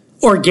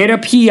 or get a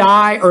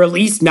PI, or at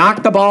least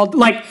knock the ball.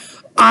 Like,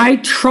 I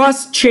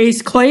trust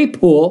Chase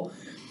Claypool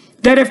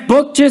that if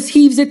Book just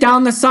heaves it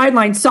down the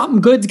sideline,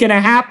 something good's going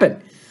to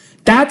happen.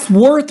 That's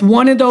worth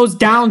one of those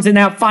downs in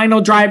that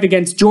final drive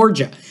against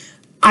Georgia.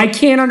 I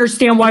can't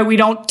understand why we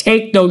don't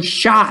take those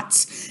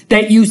shots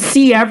that you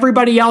see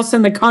everybody else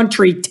in the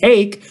country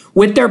take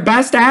with their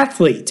best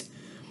athlete.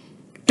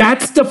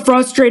 That's the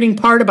frustrating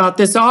part about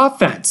this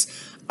offense.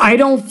 I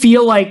don't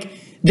feel like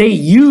they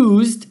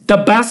used the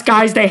best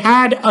guys they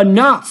had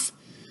enough.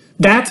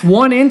 That's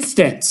one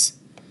instance.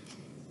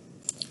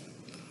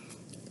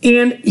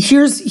 And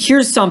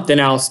here's something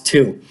else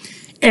too.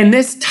 And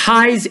this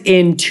ties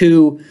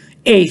into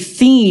a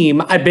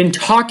theme I've been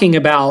talking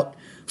about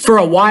for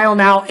a while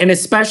now, and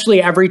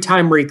especially every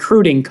time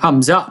recruiting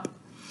comes up.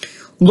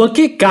 Look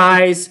at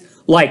guys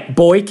like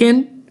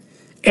Boykin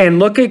and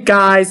look at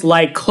guys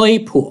like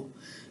Claypool.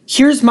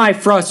 Here's my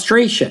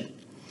frustration.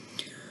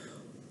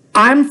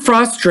 I'm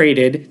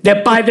frustrated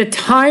that by the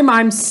time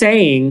I'm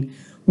saying,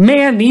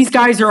 man, these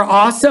guys are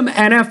awesome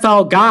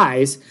NFL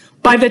guys,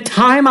 by the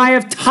time I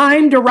have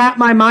time to wrap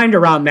my mind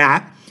around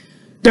that,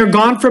 they're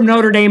gone from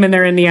Notre Dame and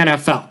they're in the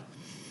NFL.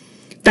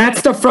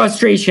 That's the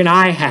frustration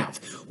I have.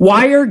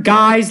 Why are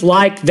guys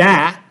like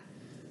that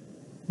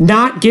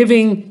not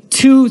giving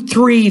 2,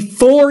 3,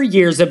 4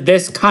 years of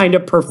this kind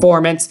of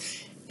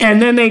performance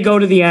and then they go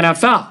to the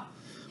NFL?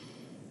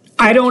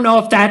 I don't know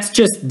if that's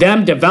just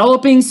them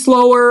developing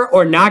slower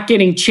or not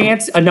getting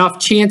enough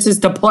chances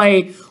to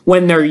play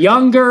when they're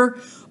younger,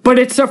 but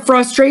it's a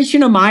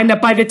frustration of mine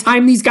that by the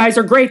time these guys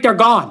are great, they're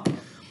gone.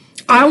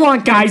 I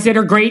want guys that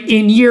are great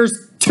in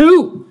years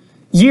 2,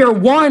 year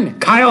 1,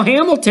 Kyle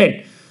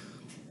Hamilton.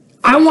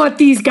 I want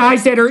these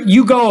guys that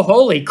you go,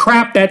 holy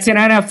crap, that's an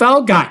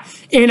NFL guy.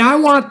 And I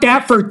want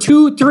that for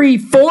 2, 3,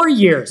 4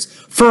 years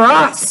for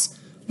us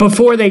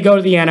before they go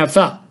to the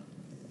NFL.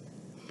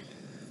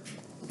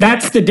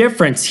 That's the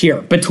difference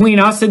here between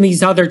us and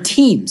these other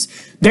teams.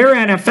 They're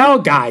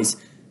NFL guys.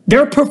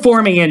 They're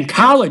performing in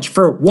college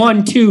for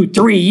 1, 2,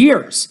 3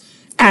 years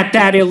at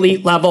that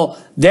elite level,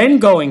 then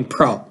going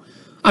pro.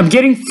 I'm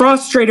getting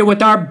frustrated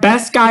with our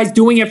best guys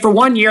doing it for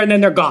 1 year and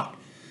then they're gone.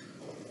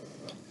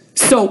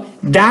 So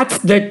that's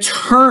the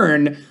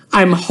turn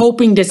I'm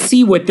hoping to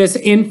see with this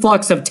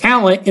influx of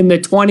talent in the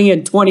 20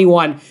 and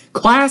 21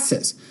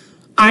 classes.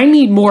 I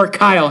need more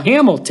Kyle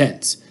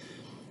Hamiltons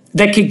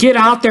that could get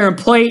out there and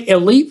play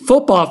elite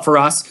football for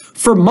us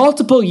for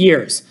multiple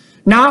years.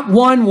 Not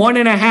 1,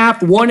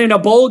 1.5, 1 in a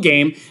bowl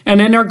game, and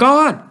then they're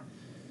gone.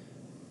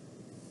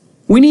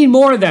 We need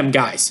more of them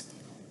guys.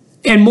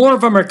 And more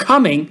of them are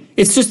coming.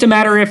 It's just a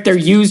matter if they're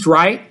used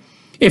right,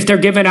 if they're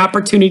given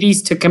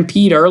opportunities to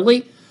compete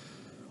early.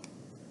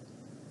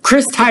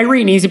 Chris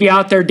Tyree needs to be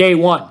out there day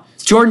 1.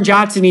 Jordan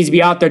Johnson needs to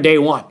be out there day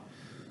 1.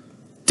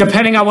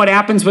 Depending on what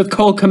happens with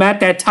Cole Kmet,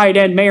 that tight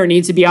end Mayer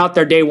needs to be out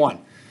there day 1.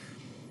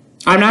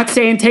 I'm not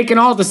saying taking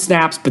all the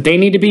snaps, but they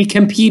need to be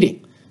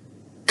competing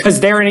because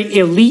they're an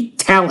elite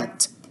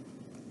talent.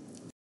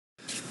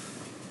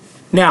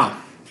 Now,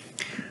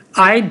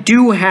 I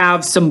do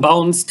have some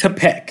bones to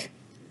pick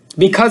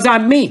because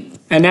I'm me,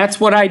 and that's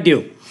what I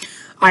do.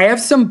 I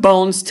have some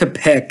bones to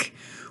pick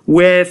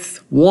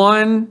with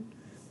 1,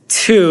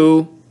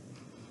 2,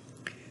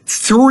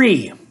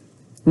 3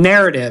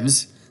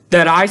 narratives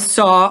that I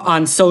saw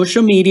on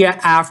social media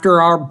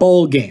after our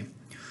bowl game.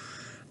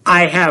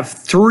 I have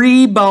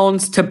 3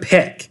 bones to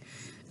pick,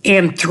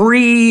 and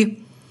 3,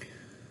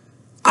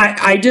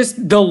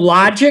 the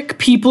logic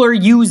people are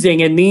using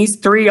in these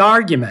 3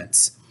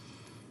 arguments,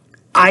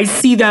 I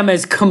see them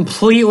as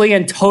completely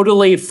and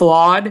totally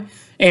flawed.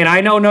 And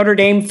I know Notre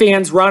Dame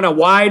fans run a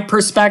wide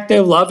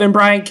perspective, loving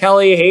Brian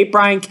Kelly, hate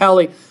Brian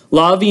Kelly,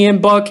 love Ian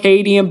Book,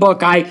 hate Ian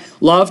Book. I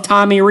love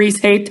Tommy Rees,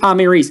 hate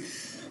Tommy Rees.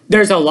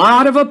 There's a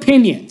lot of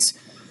opinions.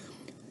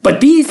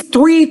 But these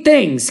 3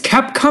 things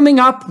kept coming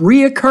up,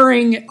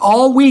 reoccurring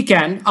all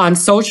weekend on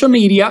social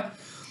media,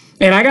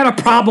 and I got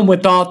a problem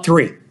with all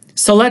 3.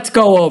 So let's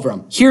go over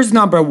them. Here's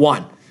number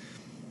 1.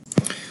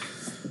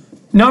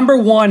 Number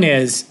 1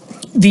 is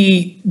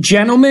the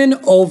gentleman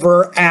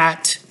over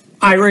at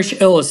Irish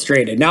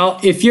Illustrated. Now,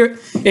 if you're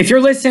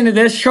listening to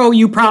this show,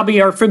 you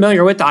probably are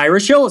familiar with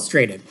Irish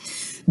Illustrated.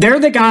 They're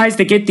the guys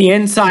that get the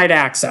inside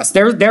access.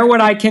 They're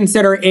what I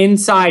consider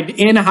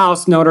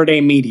in-house Notre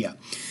Dame media.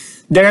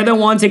 They're the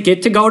ones that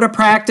get to go to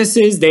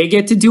practices. They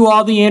get to do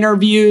all the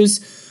interviews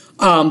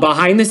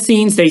behind the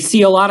scenes. They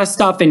see a lot of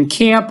stuff in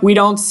camp. We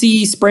don't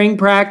see spring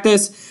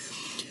practice.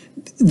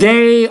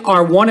 They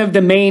are one of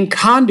the main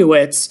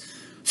conduits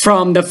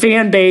from the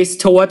fan base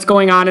to what's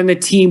going on in the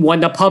team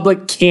when the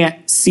public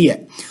can't see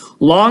it.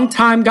 Long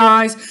time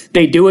guys,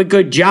 they do a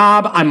good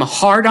job. I'm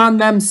hard on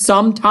them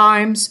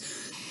sometimes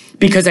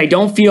because I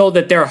don't feel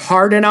that they're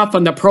hard enough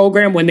on the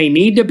program when they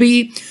need to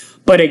be.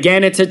 But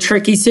again, it's a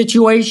tricky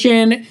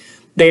situation.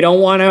 They don't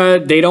want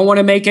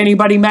to make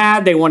anybody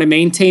mad. They want to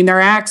maintain their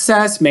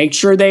access, make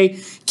sure they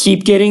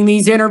keep getting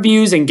these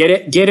interviews and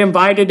get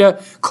invited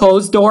to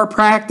closed door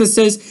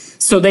practices.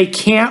 So they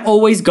can't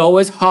always go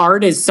as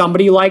hard as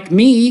somebody like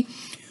me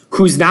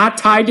who's not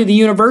tied to the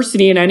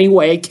university in any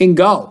way can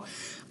go.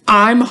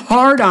 I'm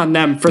hard on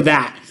them for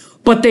that,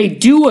 but they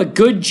do a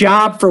good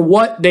job for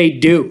what they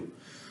do.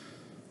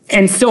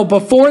 And so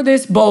before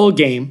this bowl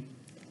game,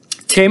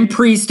 Tim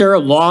Priester, a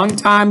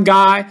longtime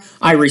guy,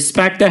 I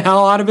respect the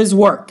hell out of his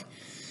work.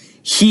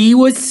 He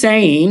was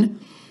saying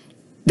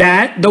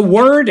that the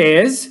word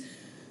is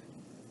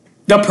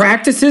the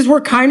practices were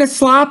kind of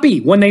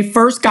sloppy when they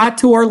first got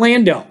to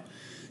Orlando.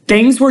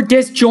 Things were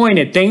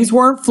disjointed. Things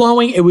weren't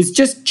flowing. It was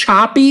just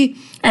choppy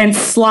and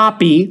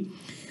sloppy.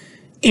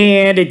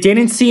 And it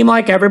didn't seem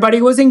like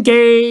everybody was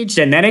engaged.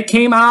 And then it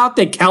came out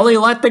that Kelly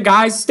let the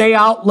guys stay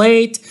out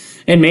late.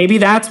 And maybe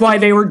that's why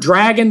they were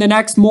dragging the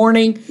next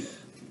morning.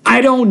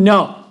 I don't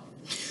know.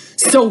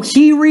 So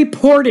he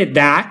reported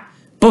that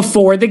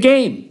before the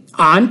game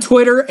on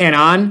Twitter and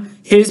on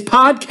his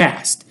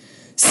podcast,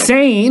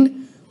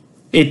 saying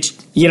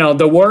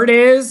the word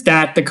is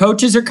that the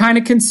coaches are kind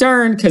of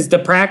concerned because the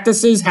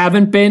practices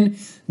haven't been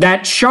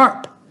that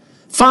sharp.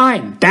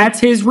 Fine, that's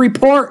his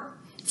report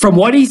from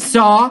what he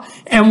saw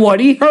and what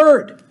he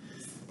heard.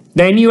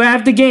 Then you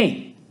have the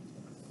game.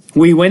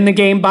 We win the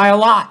game by a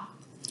lot.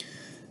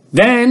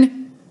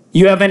 Then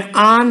you have an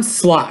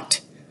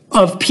onslaught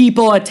of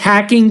people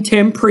attacking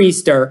Tim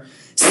Priester,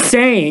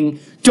 saying,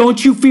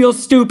 don't you feel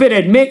stupid?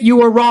 Admit you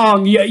were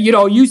wrong.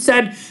 You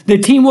said the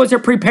team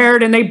wasn't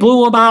prepared and they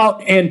blew them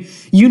out, and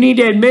you need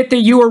to admit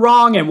that you were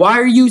wrong, and why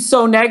are you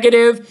so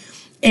negative?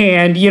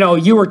 And,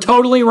 you were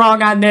totally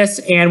wrong on this,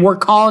 and we're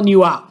calling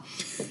you out.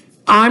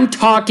 I'm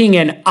talking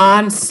an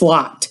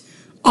onslaught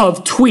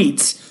of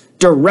tweets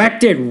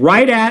directed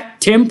right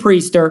at Tim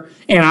Priester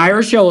and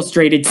Irish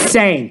Illustrated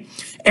saying,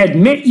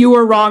 admit you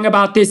were wrong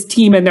about this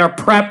team and their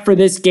prep for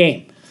this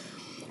game.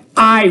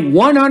 I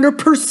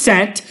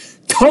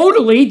 100%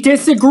 totally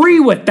disagree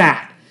with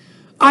that.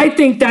 I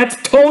think that's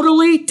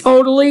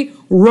totally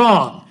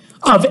wrong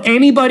of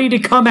anybody to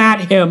come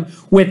at him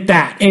with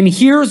that. And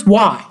here's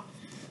why.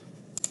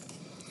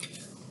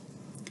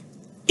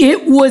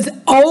 It was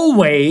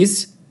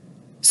always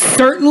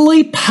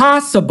certainly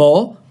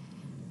possible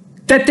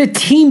that the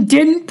team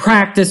didn't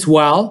practice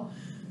well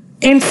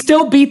and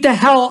still beat the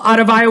hell out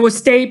of Iowa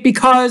State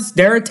because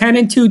they're a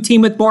 10-2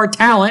 team with more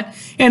talent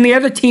and the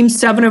other team's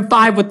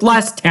 7-5 with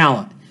less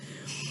talent.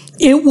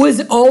 It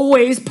was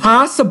always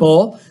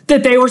possible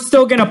that they were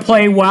still going to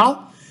play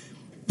well.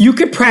 You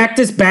could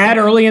practice bad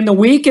early in the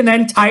week and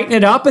then tighten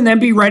it up and then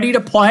be ready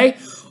to play,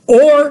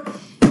 or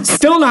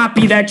still not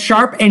be that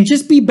sharp and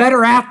just be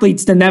better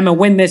athletes than them and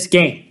win this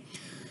game.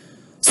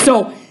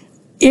 So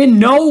in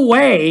no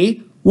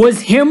way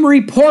was him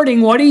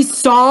reporting what he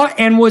saw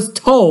and was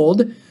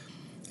told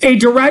a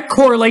direct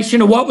correlation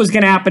to what was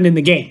going to happen in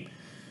the game.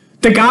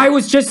 The guy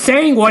was just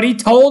saying what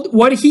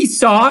he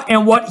saw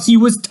and what he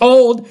was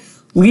told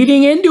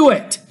leading into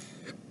it.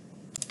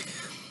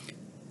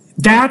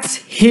 That's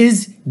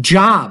his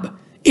job.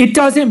 It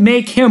doesn't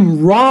make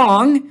him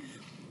wrong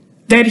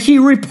that he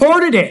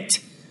reported it.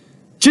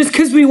 Just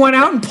because we went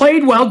out and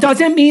played well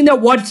doesn't mean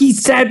that what he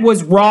said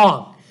was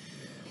wrong.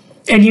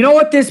 And you know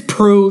what this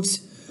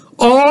proves?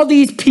 All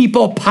these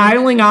people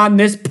piling on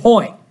this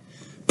point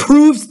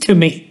proves to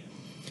me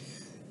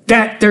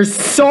that there's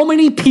so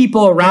many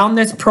people around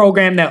this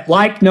program that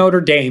like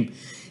Notre Dame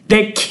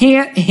that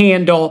can't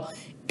handle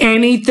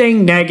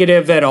anything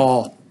negative at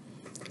all.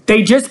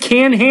 They just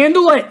can't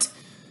handle it.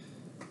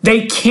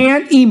 They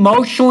can't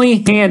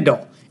emotionally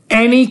handle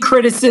any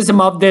criticism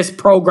of this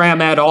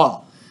program at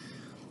all.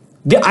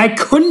 I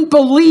couldn't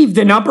believe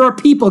the number of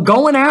people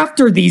going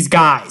after these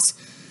guys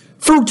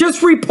for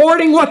just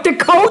reporting what the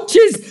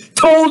coaches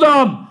told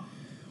them.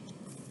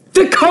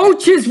 The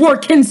coaches were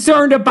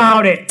concerned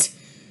about it,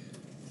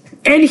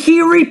 and he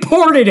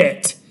reported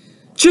it.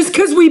 Just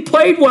because we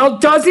played well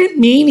doesn't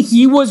mean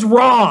he was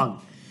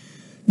wrong.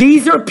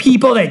 These are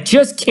people that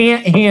just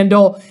can't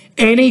handle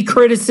any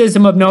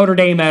criticism of Notre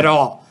Dame at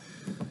all.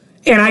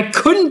 And I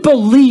couldn't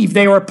believe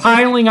they were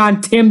piling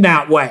on Tim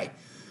that way.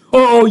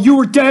 Oh, you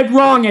were dead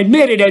wrong.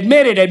 Admit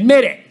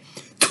it.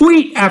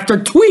 Tweet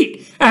after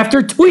tweet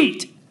after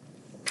tweet.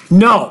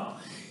 No,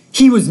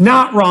 he was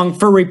not wrong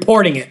for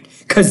reporting it,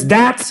 because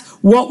that's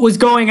what was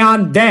going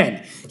on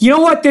then. You know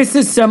what this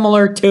is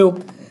similar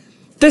to?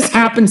 This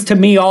happens to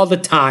me all the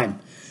time.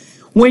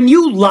 When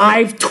you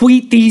live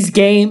tweet these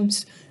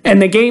games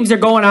and the games are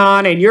going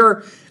on and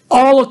you're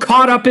all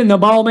caught up in the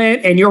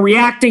moment and you're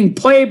reacting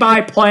play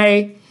by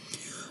play,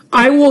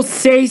 I will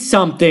say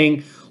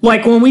something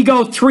like when we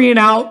go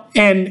 3-and-out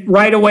and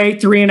right away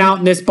 3-and-out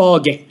in this ball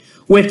game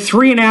with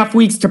 3.5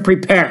 weeks to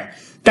prepare.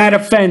 That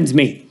offends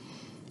me.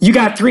 You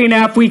got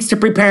 3.5 weeks to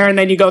prepare and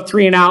then you go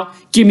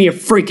 3-and-out. Give me a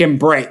freaking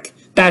break.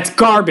 That's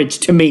garbage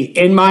to me,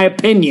 in my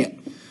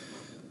opinion.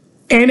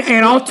 And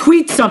I'll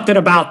tweet something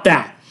about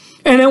that.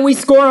 And then we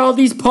score all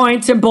these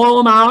points and blow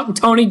them out, and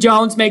Tony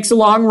Jones makes a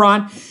long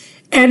run.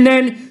 And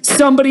then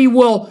somebody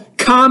will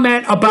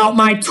comment about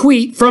my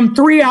tweet from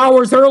 3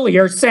 hours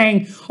earlier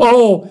saying,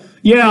 oh,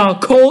 yeah,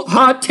 cold,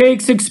 hot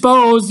takes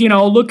exposed,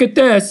 look at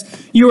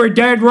this. You were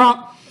dead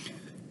wrong.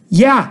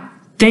 Yeah,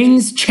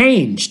 things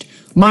changed.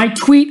 My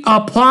tweet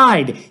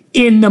applied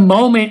in the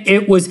moment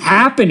it was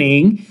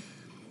happening.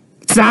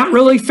 It's not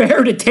really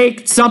fair to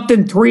take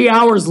something 3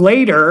 hours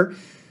later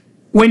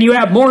when you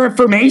have more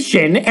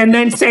information and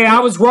then say I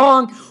was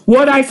wrong.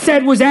 What I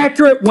said was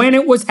accurate when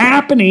it was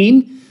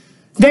happening.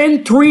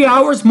 Then 3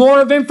 hours more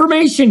of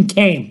information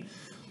came.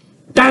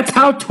 That's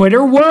how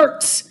Twitter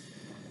works.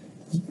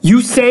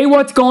 You say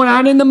what's going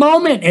on in the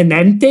moment and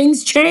then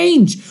things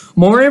change.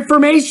 More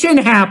information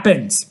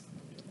happens.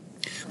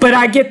 But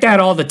I get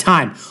that all the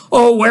time.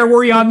 Oh, where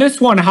were you on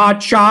this one,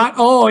 hot shot?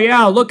 Oh,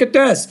 yeah, look at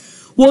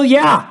this. Well,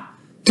 yeah,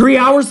 3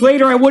 hours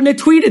later, I wouldn't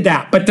have tweeted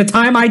that. But the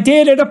time I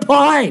did, it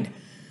applied.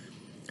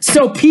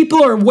 So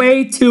people are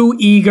way too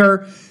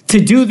eager to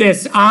do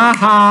this,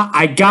 aha,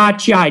 I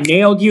got you, I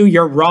nailed you,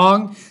 you're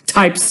wrong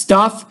type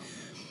stuff.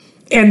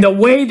 And the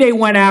way they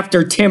went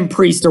after Tim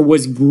Priester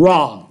was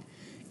wrong.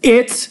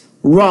 It's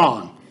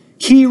wrong.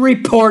 He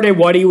reported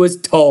what he was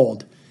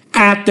told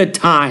at the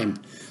time.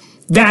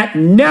 That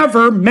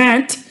never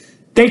meant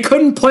they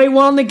couldn't play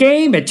well in the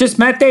game. It just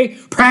meant they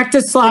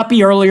practiced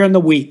sloppy earlier in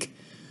the week.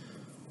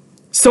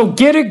 So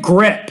get a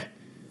grip.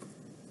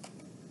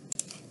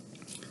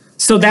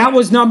 So that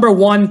was number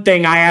one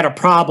thing I had a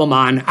problem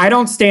on. I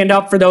don't stand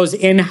up for those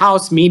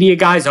in-house media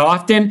guys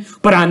often,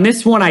 but on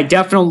this one I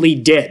definitely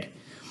did.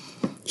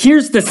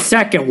 Here's the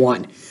second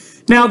one.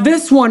 Now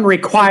this one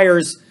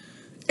requires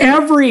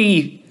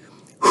every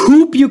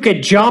hoop you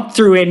could jump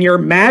through in your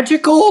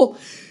magical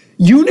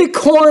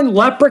unicorn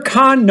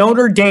leprechaun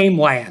Notre Dame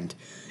land.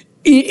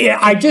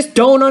 I just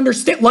don't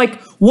understand. Like,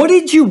 what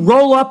did you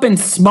roll up and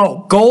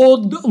smoke?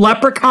 Gold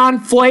leprechaun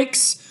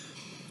flakes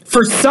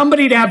for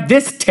somebody to have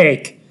this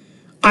take?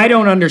 I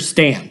don't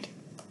understand.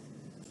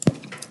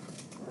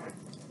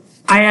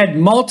 I had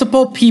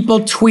multiple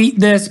people tweet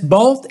this,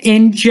 both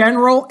in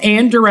general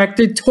and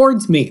directed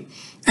towards me.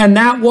 And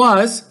that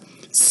was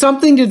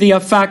something to the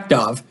effect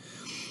of,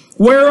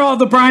 where are all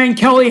the Brian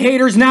Kelly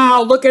haters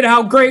now? Look at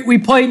how great we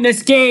played in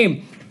this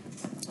game.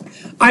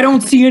 I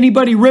don't see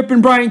anybody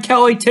ripping Brian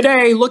Kelly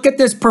today. Look at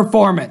this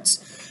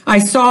performance. I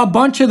saw a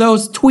bunch of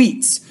those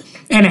tweets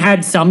and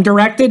had some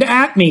directed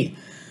at me.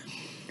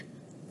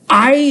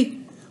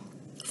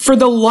 For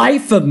the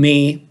life of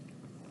me,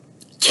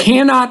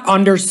 cannot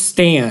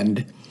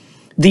understand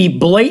the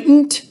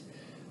blatant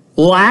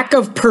lack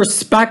of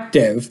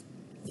perspective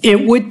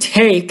it would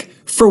take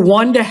for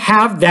one to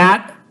have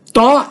that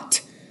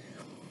thought.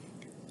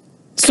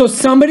 So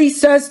somebody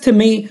says to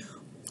me,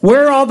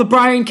 where are all the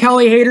Brian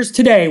Kelly haters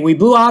today? We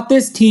blew out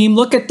this team.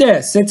 Look at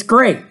this. It's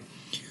great.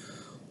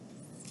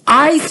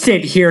 I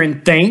sit here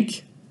and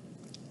think,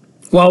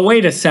 well,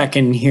 wait a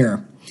second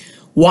here.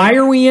 Why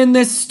are we in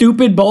this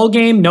stupid bowl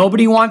game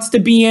nobody wants to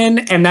be in,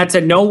 and that's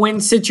a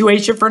no-win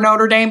situation for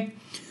Notre Dame?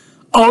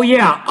 Oh,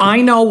 yeah,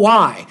 I know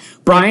why.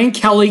 Brian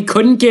Kelly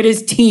couldn't get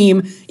his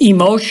team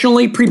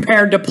emotionally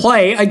prepared to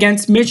play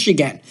against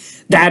Michigan.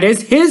 That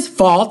is his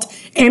fault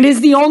and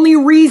is the only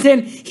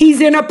reason he's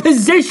in a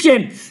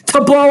position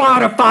to blow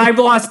out a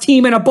 5-loss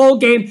team in a bowl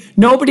game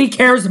nobody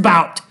cares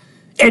about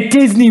at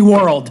Disney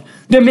World,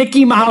 the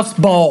Mickey Mouse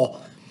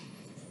Bowl.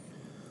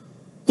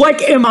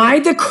 Like, am I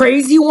the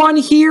crazy one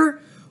here?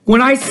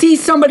 When I see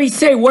somebody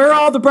say, where are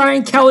all the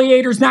Brian Kelly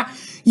haters now?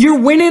 You're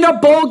winning a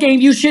bowl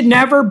game you should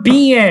never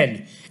be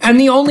in. And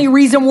the only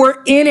reason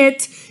we're in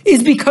it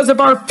is because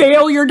of our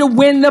failure to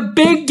win the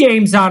big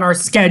games on our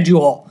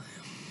schedule.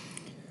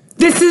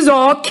 This is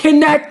all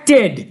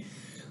connected.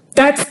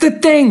 That's the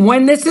thing.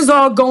 When this is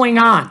all going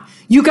on,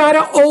 you got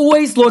to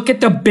always look at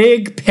the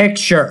big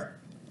picture.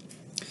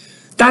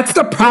 That's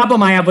the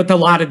problem I have with a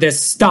lot of this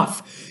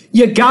stuff.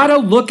 You got to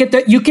look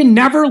at you can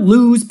never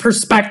lose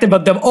perspective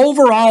of the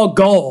overall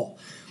goal.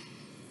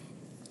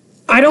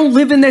 I don't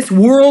live in this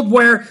world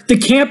where the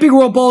Camping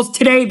World Bowls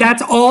today,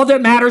 that's all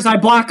that matters. I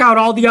block out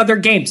all the other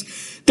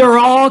games. They're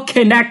all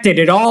connected.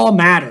 It all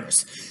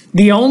matters.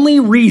 The only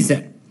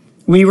reason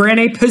we were in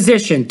a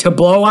position to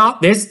blow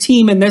out this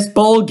team in this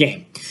bowl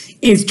game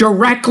is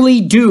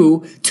directly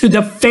due to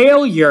the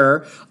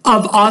failure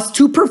of us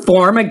to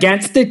perform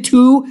against the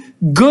two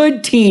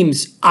good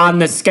teams on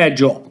the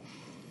schedule.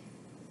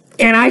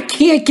 And I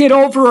can't get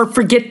over or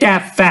forget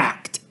that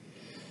fact.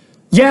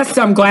 Yes,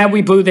 I'm glad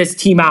we blew this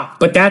team out,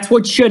 but that's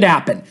what should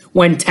happen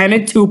when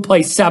 10-2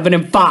 play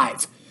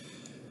 7-5.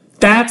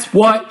 That's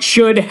what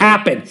should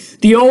happen.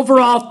 The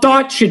overall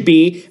thought should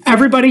be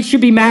everybody should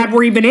be mad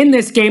we're even in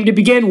this game to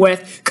begin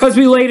with because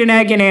we laid an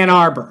egg in Ann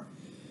Arbor.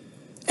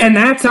 And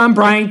that's on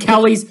Brian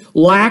Kelly's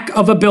lack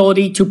of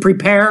ability to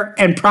prepare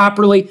and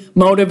properly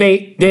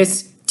motivate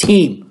this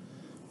team.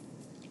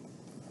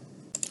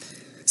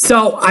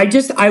 So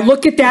I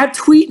look at that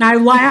tweet and I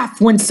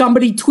laugh when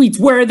somebody tweets,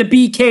 where are the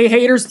BK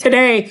haters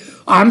today?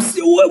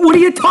 What are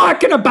you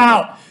talking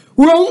about?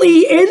 We're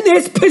only in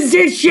this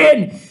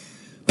position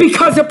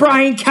because of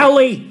Brian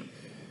Kelly.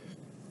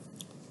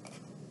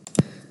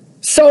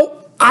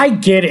 So I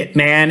get it,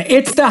 man.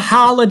 It's the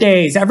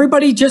holidays.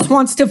 Everybody just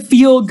wants to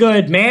feel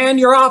good, man.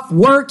 You're off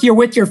work. You're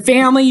with your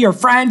family, your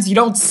friends you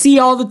don't see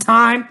all the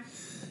time.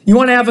 You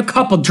want to have a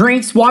couple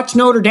drinks, watch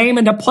Notre Dame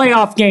in the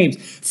playoff games,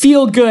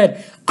 feel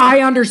good.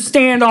 I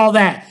understand all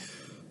that.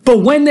 But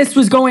when this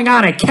was going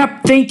on, I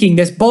kept thinking,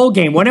 this bowl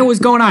game, when it was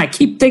going on, I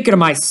keep thinking to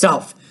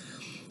myself,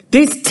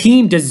 this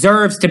team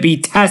deserves to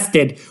be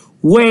tested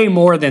way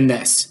more than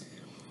this.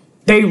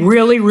 They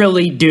really,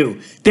 really do.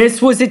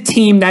 This was a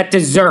team that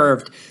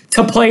deserved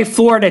to play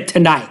Florida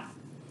tonight,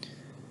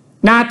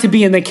 not to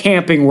be in the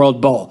Camping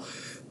World Bowl.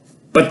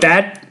 But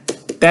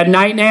that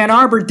night in Ann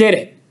Arbor did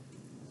it.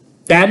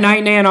 That night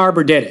in Ann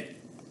Arbor did it.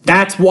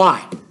 That's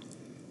why.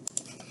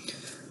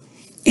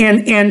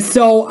 And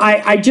so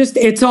I just,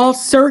 it's all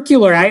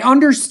circular. I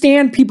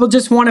understand people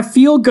just want to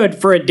feel good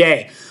for a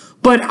day.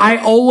 But I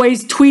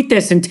always tweet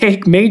this and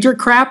take major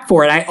crap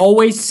for it. I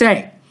always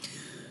say,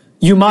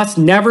 you must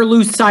never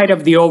lose sight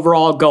of the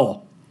overall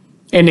goal.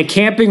 And the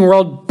Camping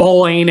World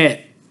Bowl ain't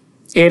it.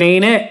 It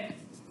ain't it.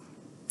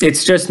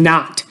 It's just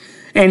not.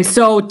 And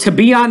so to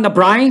be on the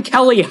Brian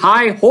Kelly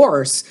high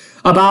horse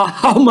about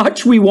how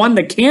much we won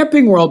the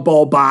Camping World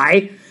Bowl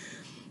by,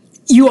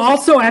 you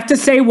also have to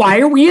say, why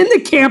are we in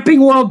the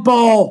Camping World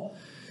Bowl?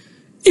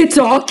 It's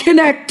all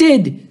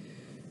connected.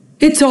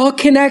 It's all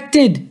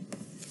connected.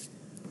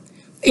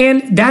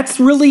 And that's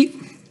really,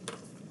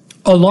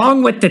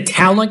 along with the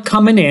talent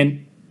coming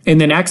in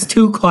the next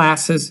 2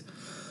 classes,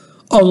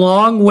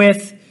 along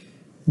with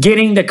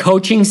getting the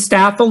coaching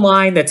staff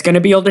aligned that's going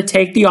to be able to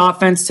take the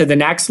offense to the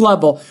next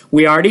level.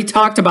 We already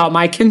talked about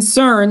my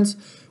concerns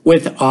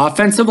with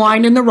offensive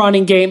line in the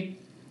running game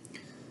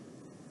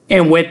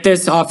and with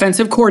this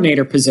offensive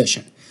coordinator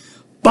position.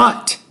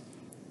 But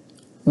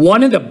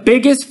one of the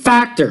biggest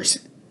factors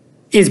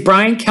is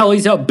Brian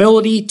Kelly's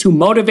ability to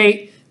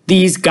motivate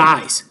these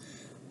guys.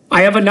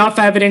 I have enough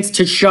evidence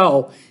to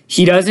show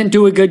he doesn't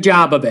do a good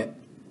job of it.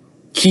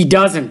 He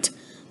doesn't.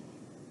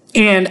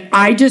 And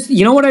I just,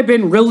 you know what I've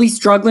been really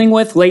struggling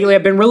with lately?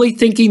 I've been really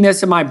thinking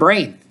this in my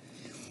brain.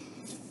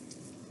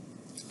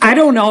 I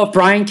don't know if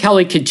Brian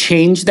Kelly could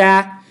change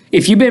that.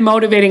 If you've been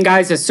motivating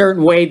guys a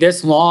certain way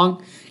this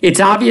long, it's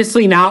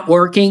obviously not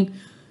working.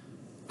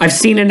 I've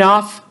seen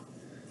enough.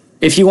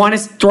 If you want to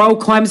throw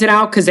Clemson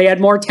out because they had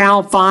more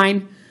talent,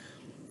 fine.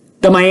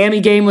 The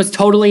Miami game was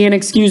totally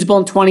inexcusable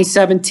in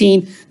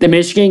 2017. The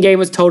Michigan game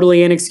was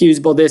totally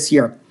inexcusable this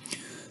year.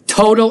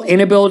 Total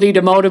inability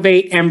to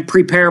motivate and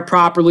prepare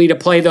properly to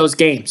play those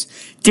games.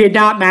 Did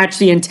not match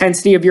the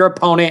intensity of your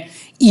opponent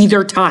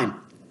either time.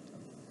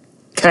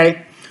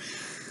 Okay?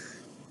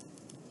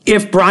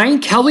 If Brian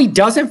Kelly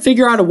doesn't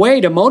figure out a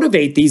way to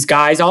motivate these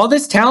guys, all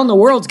this talent in the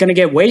world is going to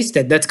get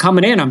wasted that's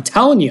coming in, I'm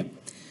telling you.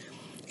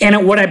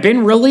 And what I've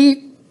been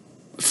really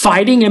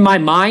fighting in my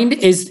mind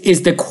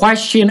is the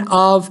question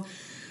of,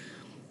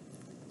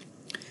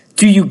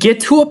 do you get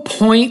to a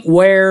point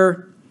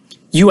where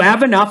you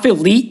have enough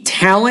elite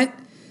talent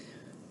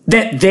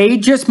that they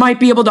just might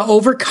be able to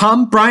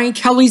overcome Brian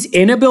Kelly's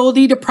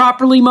inability to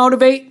properly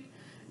motivate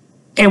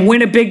and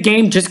win a big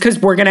game just because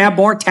we're going to have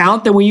more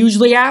talent than we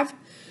usually have?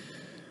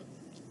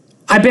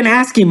 I've been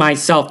asking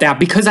myself that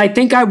because I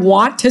think I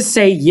want to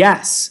say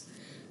yes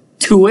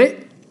to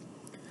it.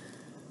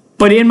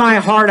 But in my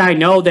heart, I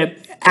know that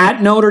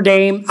at Notre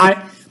Dame,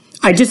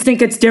 I just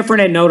think it's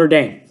different at Notre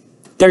Dame.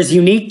 There's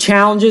unique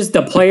challenges.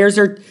 The players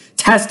are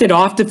tested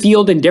off the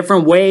field in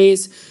different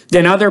ways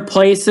than other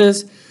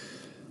places.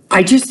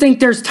 I just think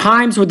there's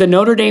times where the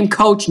Notre Dame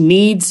coach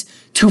needs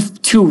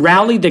to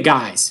rally the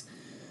guys.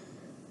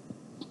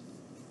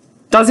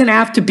 Doesn't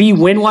have to be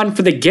win one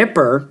for the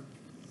Gipper,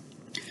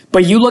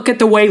 but you look at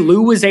the way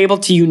Lou was able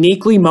to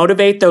uniquely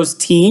motivate those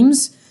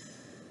teams.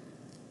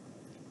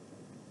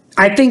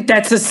 I think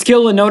that's a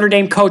skill a Notre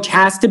Dame coach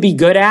has to be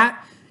good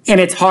at, and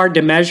it's hard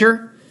to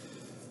measure.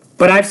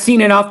 But I've seen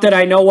enough that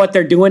I know what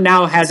they're doing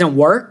now hasn't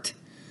worked.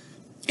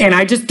 And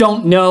I just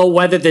don't know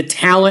whether the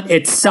talent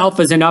itself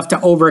is enough to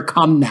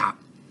overcome that.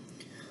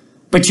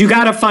 But you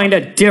got to find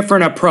a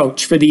different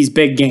approach for these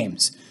big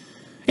games.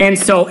 And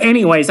so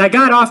anyways, I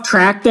got off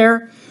track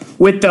there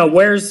with the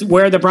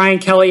where the Brian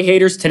Kelly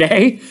haters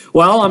today.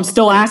 Well, I'm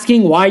still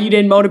asking why you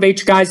didn't motivate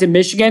your guys in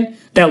Michigan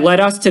that led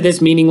us to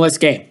this meaningless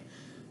game.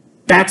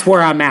 That's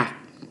where I'm at.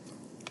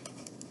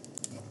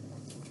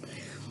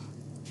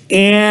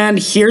 And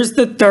here's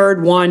the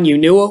third one. You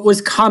knew it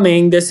was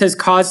coming. This has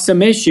caused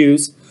some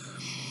issues.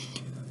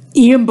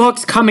 Ian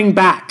Book's coming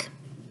back.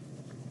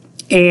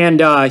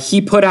 And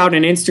he put out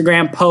an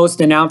Instagram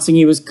post announcing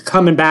he was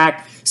coming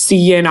back. See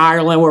you in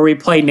Ireland where we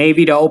play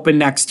Navy to open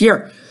next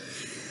year.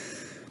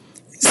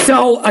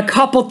 So a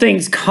couple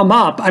things come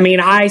up. I mean,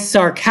 I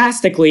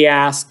sarcastically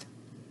asked,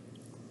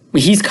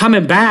 he's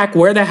coming back.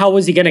 Where the hell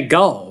was he going to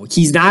go?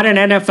 He's not an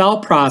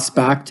NFL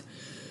prospect.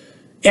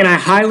 And I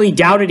highly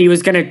doubted he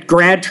was going to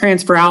grad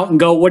transfer out and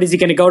go, what is he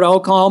going to go to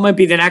Oklahoma and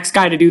be the next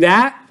guy to do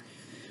that?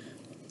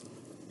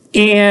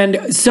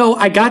 And so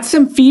I got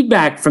some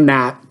feedback from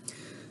that.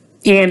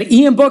 And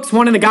Ian Book's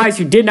one of the guys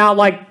who did not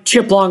like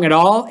Chip Long at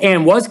all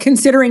and was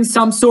considering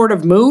some sort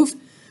of move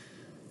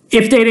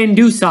if they didn't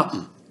do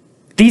something.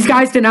 These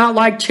guys did not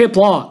like Chip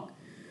Long.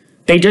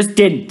 They just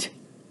didn't.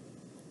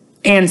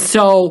 And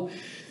so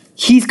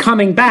he's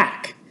coming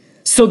back.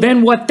 So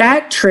then what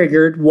that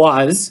triggered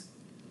was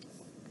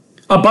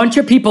a bunch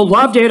of people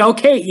loved it.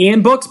 Okay,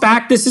 Ian Book's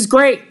back. This is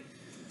great.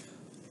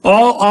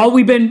 All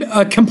we've been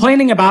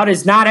complaining about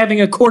is not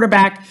having a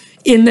quarterback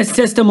in the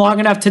system long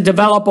enough to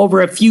develop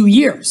over a few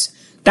years.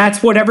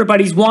 That's what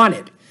everybody's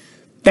wanted.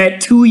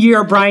 That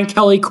 2-year Brian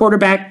Kelly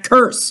quarterback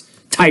curse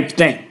type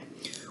thing.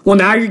 Well,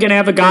 now you're going to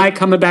have a guy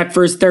coming back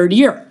for his 3rd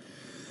year.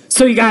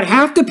 So you got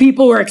half the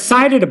people who are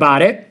excited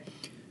about it,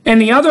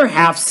 and the other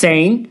half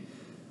saying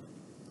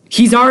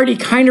he's already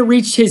kind of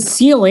reached his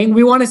ceiling.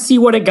 We want to see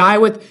what a guy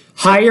with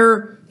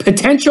higher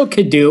potential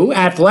could do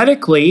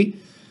athletically,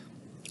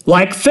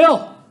 like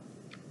Phil.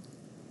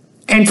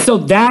 And so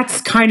that's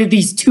kind of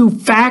these two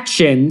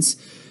factions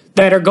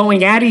that are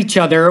going at each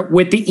other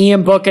with the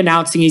Ian Book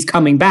announcing he's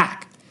coming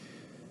back.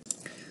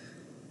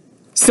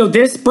 So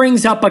this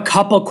brings up a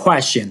couple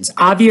questions.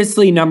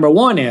 Obviously, number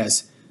one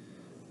is,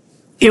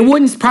 it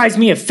wouldn't surprise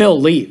me if Phil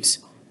leaves.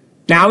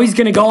 Now he's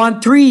going to go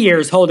on 3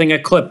 years holding a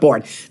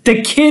clipboard.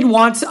 The kid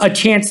wants a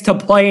chance to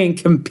play and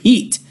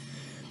compete.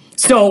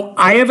 So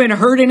I haven't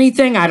heard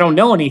anything. I don't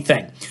know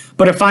anything.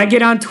 But if I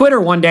get on Twitter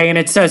one day and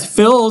it says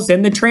Phil's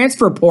in the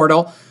transfer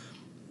portal,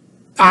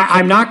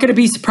 I'm not going to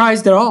be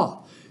surprised at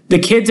all. The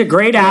kid's a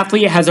great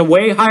athlete, has a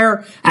way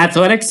higher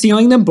athletic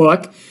ceiling than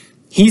Book.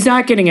 He's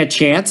not getting a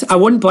chance. I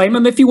wouldn't blame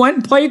him if he went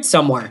and played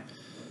somewhere.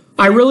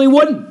 I really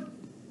wouldn't.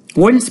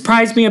 Wouldn't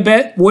surprise me a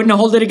bit. Wouldn't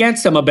hold it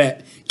against him a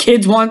bit.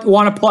 Kids want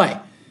to play.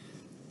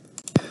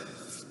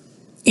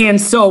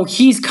 And so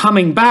he's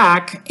coming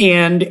back,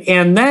 and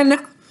then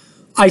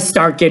I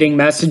start getting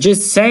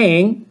messages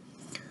saying,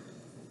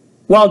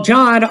 well,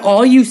 John,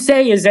 all you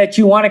say is that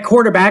you want a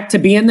quarterback to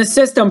be in the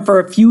system for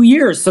a few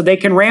years so they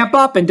can ramp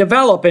up and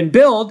develop and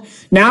build.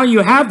 Now you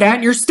have that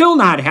and you're still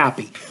not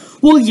happy.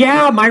 Well,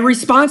 yeah, my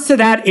response to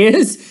that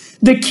is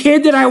the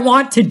kid that I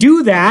want to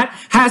do that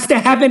has to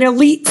have an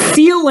elite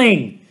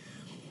ceiling.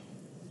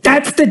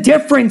 That's the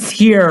difference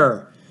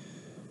here.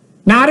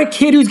 Not a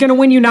kid who's going to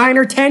win you 9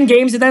 or 10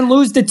 games and then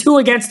lose to 2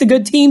 against the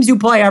good teams you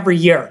play every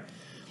year.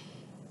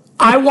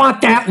 I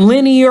want that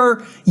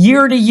linear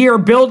year-to-year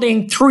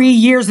building 3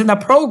 years in the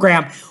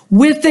program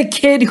with a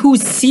kid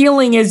whose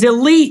ceiling is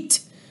elite.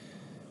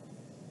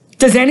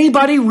 Does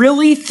anybody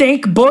really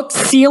think Book's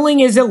ceiling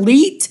is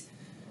elite?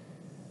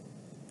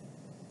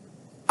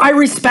 I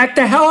respect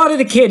the hell out of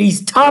the kid.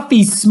 He's tough,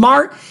 he's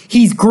smart,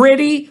 he's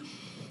gritty,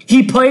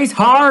 he plays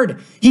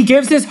hard. He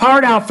gives his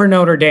heart out for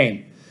Notre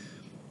Dame.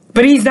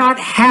 But he's not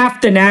half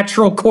the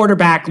natural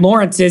quarterback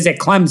Lawrence is at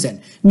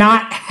Clemson.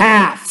 Not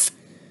half.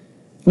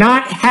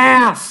 Not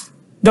half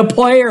the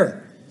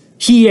player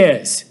he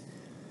is.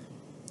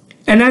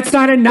 And that's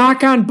not a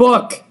knock on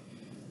Book.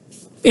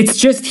 It's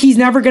just he's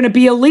never going to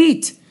be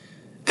elite.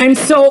 And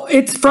so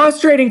it's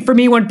frustrating for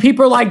me when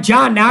people are like,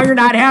 John, now you're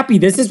not happy.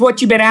 This is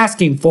what you've been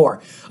asking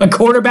for. A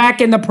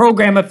quarterback in the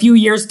program a few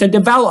years to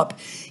develop.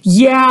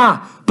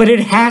 Yeah, but it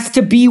has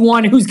to be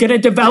one who's going to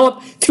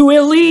develop to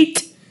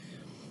elite.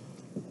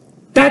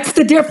 That's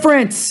the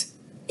difference.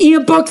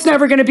 Ian Book's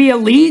never going to be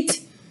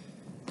elite.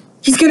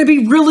 He's going to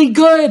be really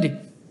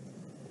good.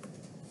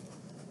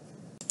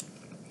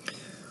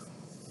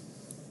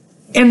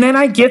 And then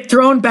I get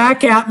thrown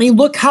back at me.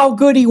 Look how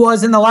good he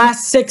was in the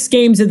last 6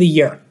 games of the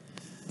year.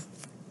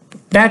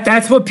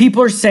 That's what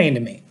people are saying to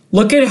me.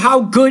 Look at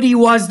how good he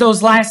was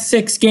those last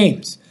 6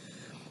 games.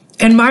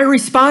 And my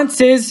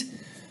response is,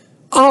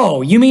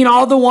 oh, you mean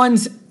all the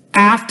ones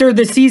after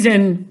the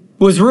season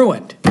was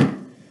ruined?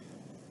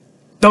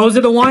 Those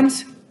are the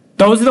ones?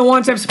 Those are the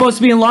ones I'm supposed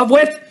to be in love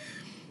with?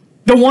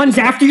 The ones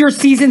after your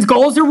season's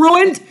goals are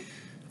ruined?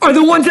 Are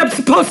the ones I'm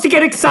supposed to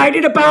get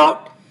excited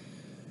about?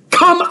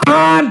 Come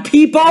on,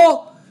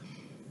 people.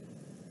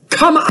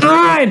 Come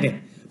on.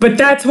 But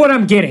that's what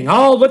I'm getting.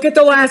 Oh, look at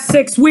the last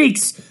 6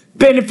 weeks.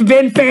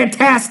 Been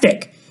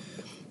fantastic.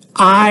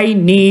 I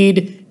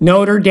need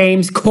Notre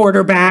Dame's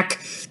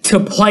quarterback to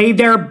play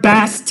their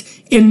best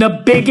in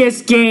the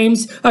biggest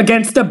games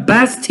against the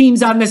best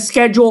teams on the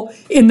schedule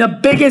in the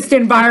biggest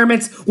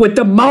environments with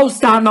the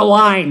most on the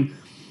line.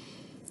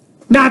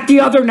 Not the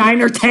other 9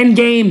 or 10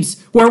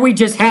 games where we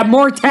just have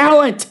more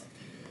talent.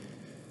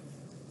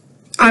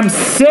 I'm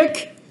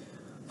sick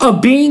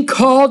of being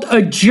called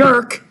a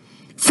jerk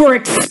for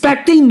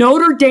expecting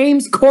Notre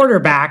Dame's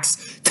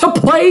quarterbacks to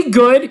play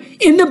good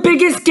in the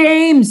biggest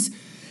games.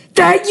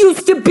 That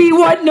used to be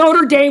what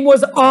Notre Dame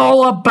was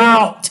all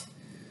about.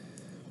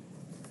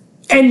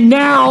 And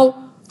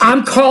now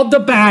I'm called the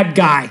bad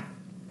guy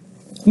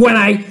when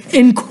I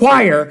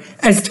inquire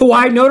as to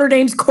why Notre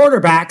Dame's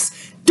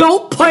quarterbacks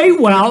don't play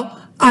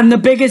well on the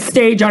biggest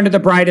stage under the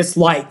brightest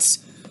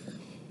lights.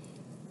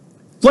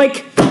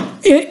 Like,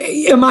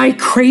 am I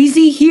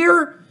crazy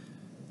here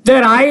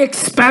that I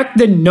expect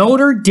the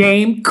Notre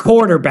Dame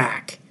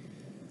quarterback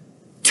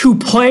to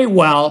play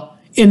well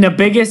in the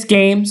biggest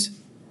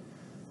games?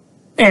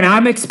 And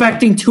I'm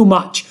expecting too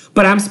much.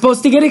 But I'm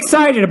supposed to get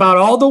excited about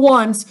all the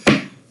ones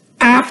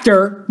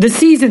after the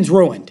season's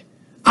ruined.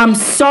 I'm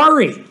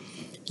sorry.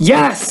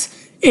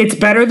 Yes, it's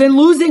better than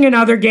losing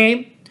another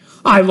game.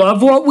 I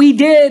love what we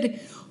did,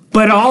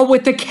 but all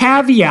with the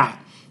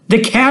caveat. The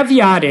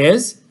caveat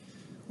is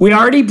we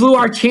already blew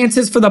our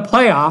chances for the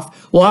playoff,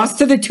 lost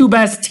to the 2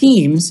 best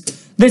teams.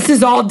 This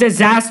is all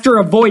disaster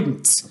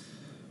avoidance,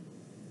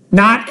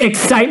 not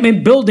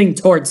excitement building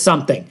towards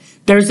something.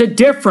 There's a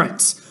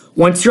difference.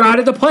 Once you're out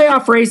of the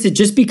playoff race, it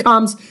just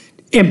becomes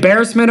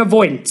embarrassment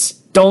avoidance.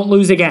 Don't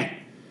lose again.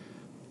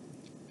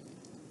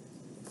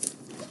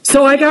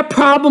 So I got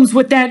problems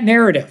with that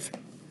narrative.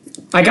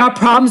 And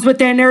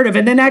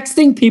the next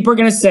thing people are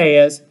going to say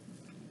is,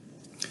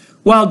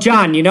 well,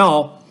 John, you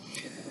know,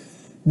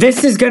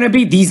 this is going to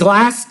be, these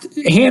last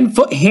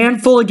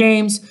handful of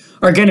games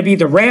are going to be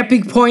the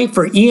ramping point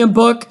for Ian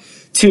Book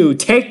to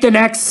take the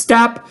next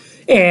step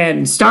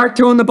and start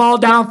throwing the ball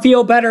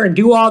downfield better and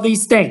do all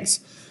these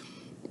things.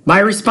 My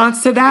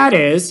response to that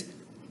is,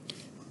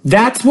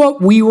 that's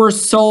what we were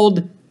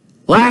sold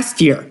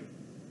last year,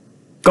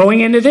 going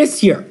into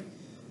this year.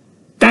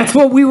 That's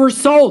what we were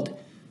sold.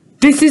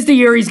 This is the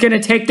year he's going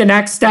to take the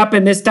next step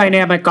in this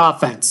dynamic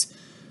offense.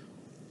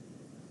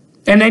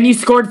 And then you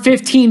scored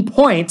 15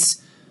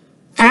 points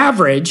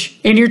average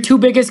in your 2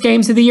 biggest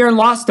games of the year and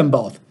lost them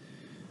both.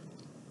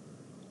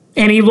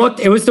 And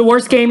it was the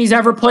worst game he's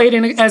ever played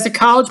as a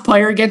college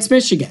player against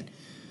Michigan.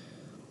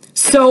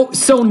 So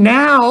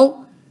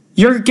now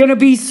you're going to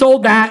be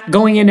sold that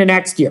going into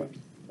next year.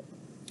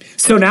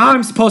 So now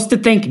I'm supposed to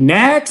think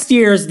next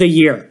year's the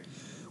year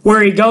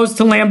where he goes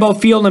to Lambeau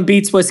Field and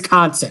beats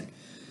Wisconsin.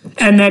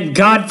 And then,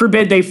 God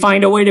forbid, they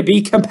find a way to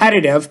be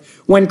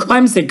competitive when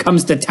Clemson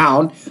comes to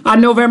town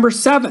on November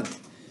 7th.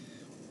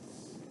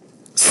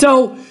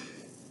 So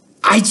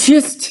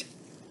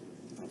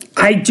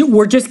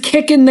we're just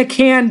kicking the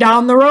can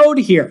down the road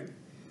here,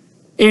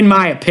 in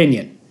my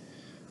opinion.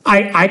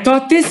 I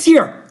thought this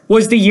year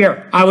was the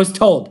year, I was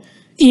told,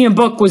 Ian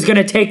Book was going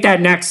to take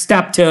that next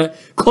step to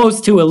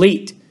close to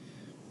elite.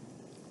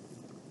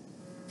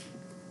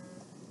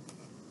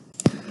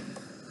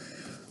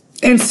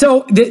 And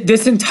so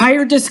this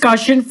entire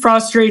discussion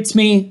frustrates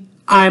me.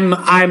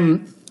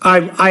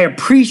 I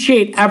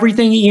appreciate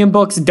everything Ian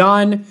Book's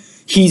done.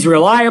 He's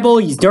reliable.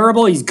 He's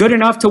durable. He's good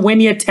enough to win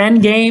you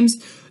 10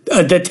 games.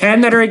 The 10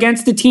 that are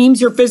against the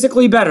teams you're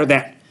physically better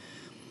than.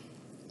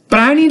 But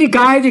I need a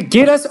guy to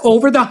get us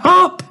over the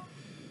hump.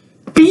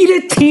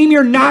 Beat a team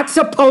you're not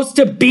supposed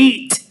to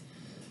beat.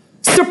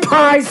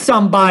 Surprise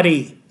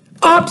somebody.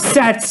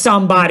 Upset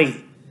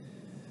somebody.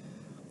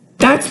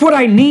 That's what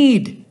I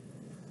need.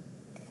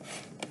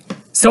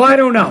 So I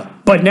don't know.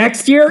 But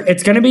next year,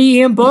 it's going to be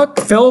Ian Book.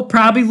 Phil will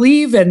probably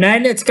leave, and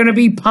then it's going to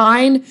be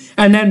Pine,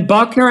 and then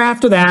Buckner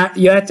after that.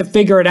 You have to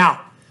figure it out.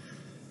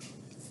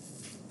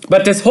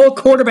 But this whole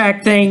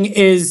quarterback thing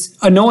is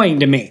annoying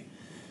to me.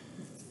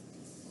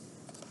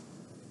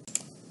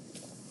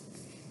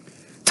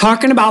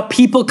 Talking about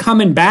people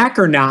coming back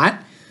or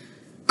not,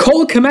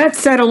 Cole Kmet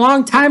said a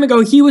long time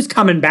ago he was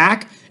coming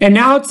back, and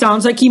now it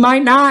sounds like he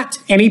might not,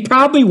 and he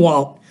probably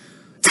won't.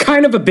 It's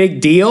kind of a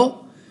big deal.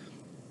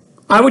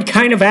 I would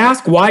kind of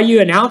ask why you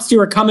announced you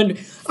were coming.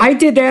 I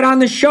did that on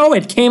the show.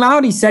 It came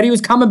out. He said he was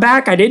coming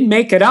back. I didn't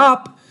make it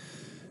up.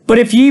 But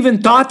if you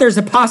even thought there's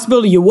a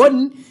possibility you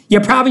wouldn't,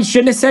 you probably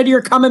shouldn't have said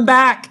you're coming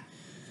back.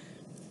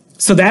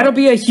 So that'll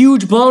be a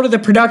huge blow to the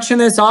production of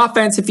this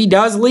offense if he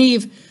does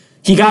leave.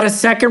 He got a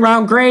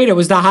 2nd-round grade. It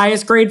was the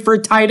highest grade for a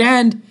tight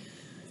end.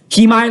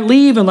 He might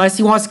leave unless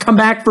he wants to come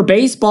back for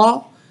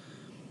baseball.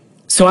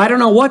 So I don't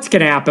know what's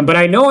going to happen. But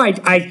I know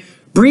I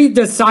breathed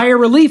a sigh of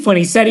relief when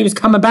he said he was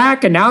coming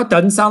back, and now it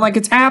doesn't sound like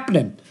it's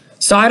happening.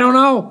 So I don't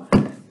know.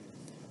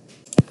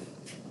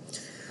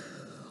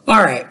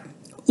 All right.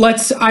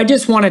 I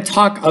just want to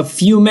talk a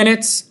few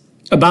minutes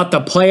about the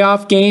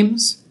playoff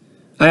games.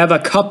 I have a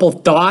couple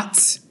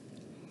thoughts.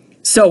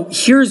 So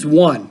here's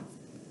one.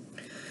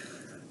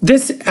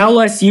 This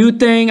LSU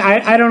thing,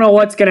 I don't know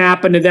what's going to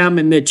happen to them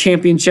in the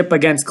championship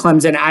against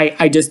Clemson.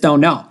 I just don't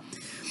know.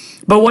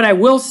 But what I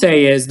will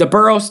say is the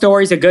Burrow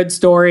story is a good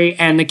story,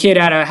 and the kid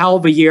had a hell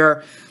of a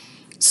year.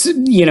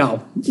 You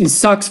know, it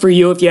sucks for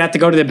you if you have to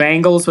go to the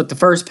Bengals with the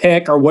first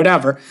pick or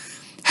whatever.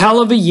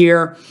 Hell of a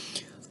year.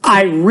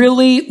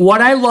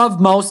 What I love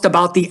most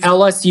about the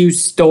LSU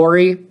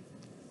story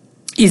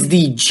is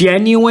the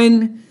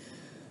genuine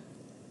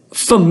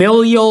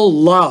familial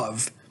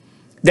love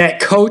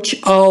that Coach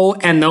O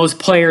and those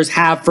players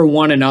have for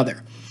one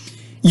another.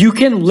 You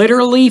can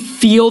literally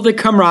feel the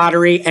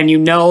camaraderie, and you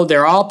know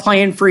they're all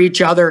playing for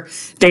each other.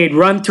 They'd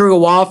run through a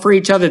wall for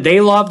each other.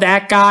 They love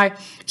that guy.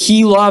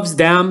 He loves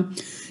them.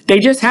 They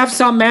just have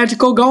something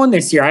magical going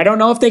this year. I don't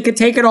know if they could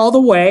take it all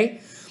the way,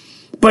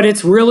 but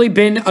it's really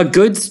been a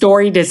good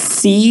story to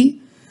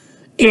see.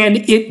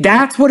 And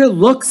that's what it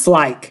looks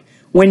like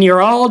when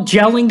you're all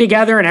gelling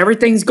together and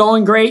everything's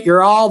going great.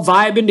 You're all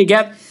vibing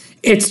together.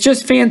 It's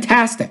just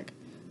fantastic.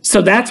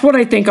 So that's what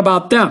I think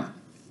about them.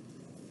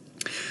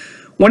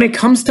 When it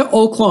comes to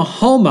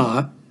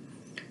Oklahoma,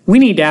 we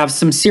need to have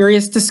some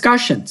serious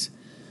discussions.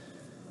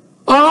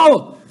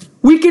 Oh,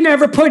 we can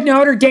never put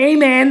Notre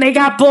Dame in. They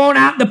got blown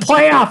out in the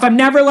playoff. I'm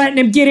never letting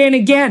them get in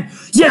again.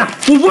 Yeah,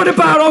 well, what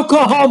about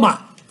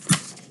Oklahoma?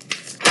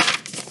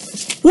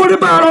 What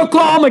about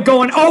Oklahoma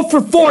going 0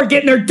 for 4,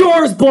 getting their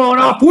doors blown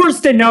off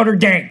worse than Notre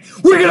Dame?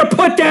 We're going to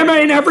put them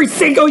in every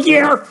single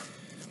year.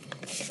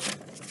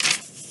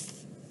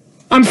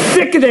 I'm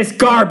sick of this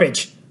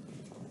garbage.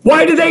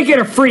 Why do they get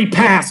a free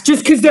pass?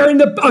 Just because they're in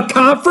a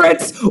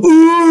conference?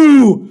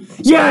 Ooh,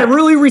 yeah, I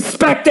really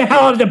respect the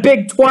hell out of the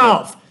Big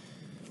 12.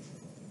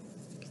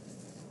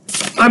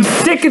 I'm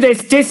sick of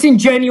this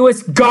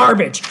disingenuous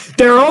garbage.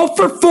 They're 0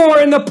 for 4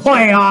 in the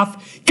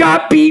playoff,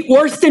 got beat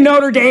worse than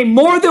Notre Dame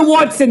more than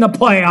once in the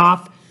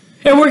playoff,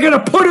 and we're going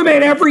to put them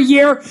in every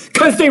year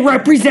because they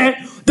represent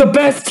the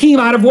best team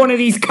out of one of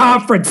these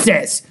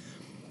conferences.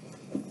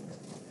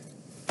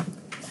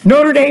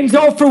 Notre Dame's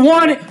 0 for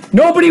 1.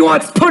 Nobody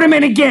wants to put them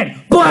in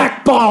again.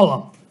 Blackball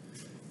them.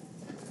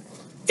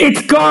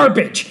 It's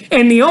garbage.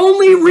 And the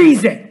only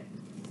reason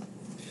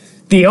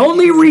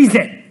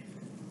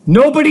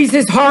nobody's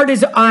as hard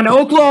as on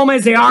Oklahoma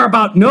as they are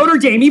about Notre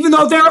Dame, even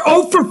though they're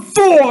 0 for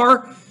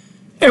 4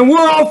 and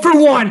we're 0 for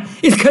 1,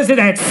 is because of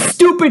that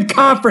stupid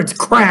conference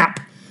crap.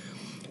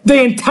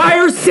 The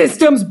entire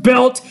system's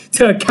built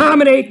to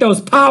accommodate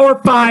those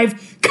Power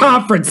 5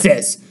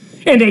 conferences.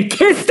 And they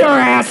kiss their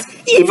ass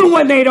even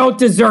when they don't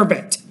deserve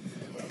it.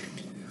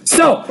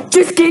 So,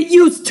 just get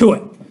used to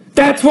it.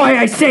 That's why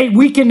I say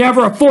we can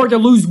never afford to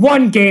lose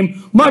one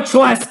game, much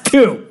less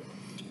 2.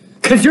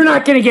 Because you're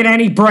not going to get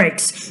any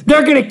breaks.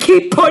 They're going to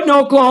keep putting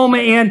Oklahoma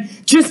in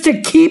just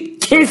to keep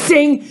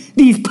kissing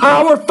these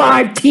Power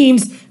 5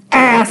 teams'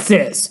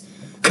 asses.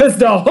 Because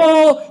the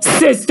whole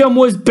system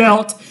was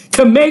built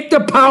to make the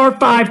Power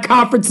 5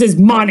 conferences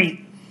money.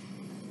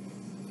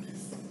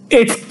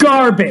 It's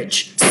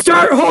garbage.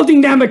 Start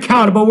holding them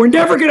accountable. We're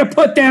never going to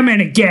put them in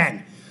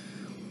again.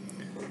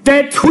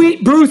 That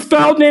tweet Bruce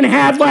Feldman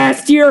had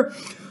last year,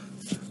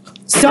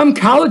 some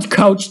college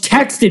coach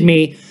texted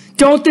me,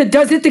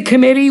 doesn't the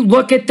committee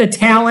look at the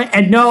talent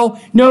and know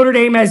Notre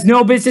Dame has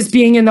no business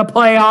being in the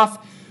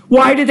playoff?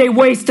 Why did they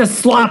waste a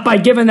slot by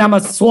giving them a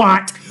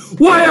slot?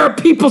 Why are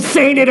people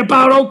saying it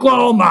about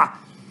Oklahoma?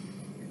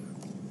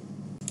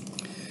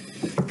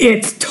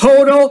 It's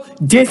total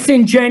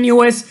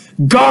disingenuous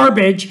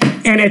garbage,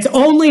 and it's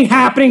only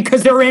happening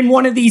because they're in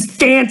one of these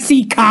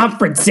fancy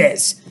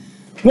conferences.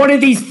 One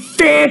of these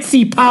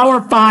fancy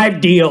Power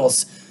 5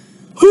 deals.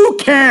 Who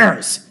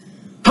cares?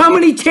 How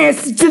many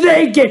chances do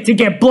they get to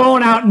get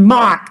blown out and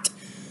mocked?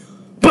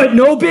 But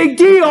no big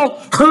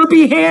deal.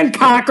 Herbie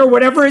Hancock, or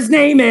whatever his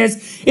name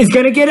is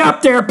going to get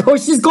up there,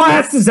 push his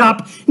glasses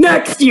up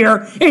next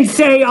year and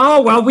say,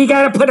 oh, well, we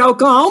got to put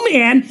Oklahoma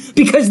in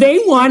because they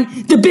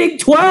won the Big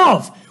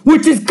 12,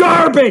 which is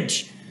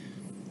garbage.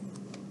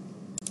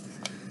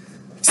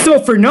 So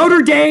for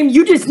Notre Dame,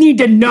 you just need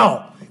to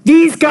know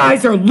these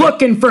guys are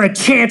looking for a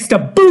chance to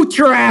boot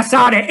your ass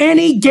out of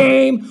any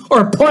game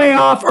or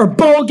playoff or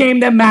bowl game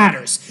that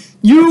matters.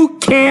 You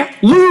can't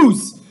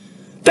lose.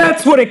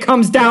 That's what it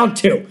comes down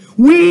to.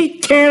 We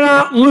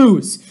cannot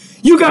lose.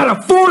 You got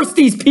to force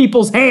these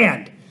people's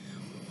hand.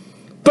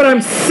 But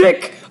I'm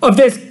sick of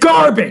this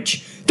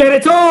garbage that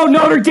it's, oh,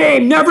 Notre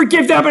Dame, never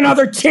give them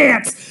another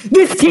chance.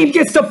 This team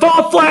gets to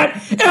fall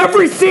flat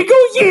every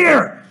single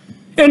year,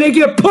 and they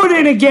get put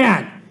in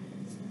again.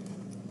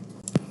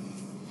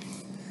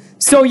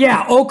 So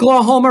yeah,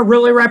 Oklahoma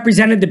really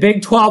represented the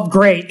Big 12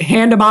 great.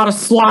 Hand them out a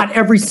slot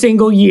every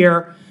single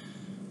year.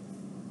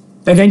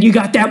 And then you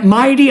got that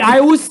mighty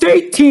Iowa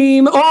State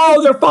team.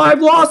 Oh, their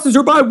 5 losses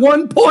are by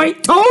 1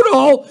 point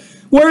total.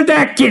 Where'd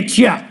that get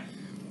you?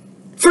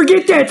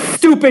 Forget that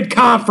stupid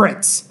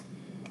conference.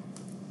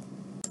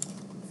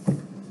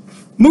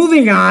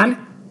 Moving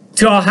on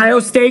to Ohio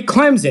State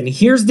Clemson.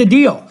 Here's the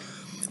deal.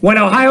 When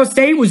Ohio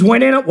State was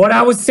winning, what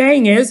I was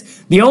saying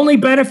is the only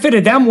benefit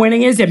of them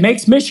winning is it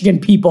makes Michigan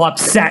people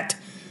upset.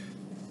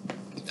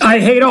 I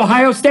hate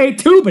Ohio State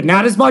too, but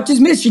not as much as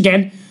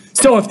Michigan.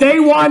 So if they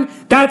won,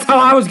 that's how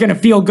I was going to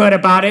feel good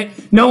about it,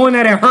 knowing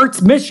that it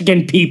hurts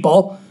Michigan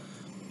people.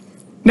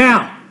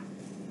 Now,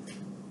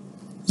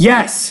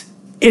 yes,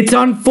 it's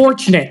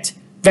unfortunate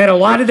that a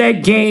lot of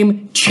that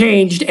game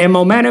changed and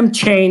momentum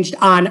changed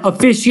on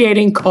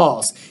officiating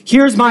calls.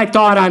 Here's my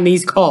thought on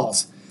these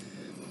calls.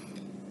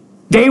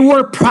 They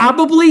were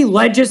probably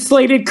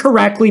legislated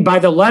correctly by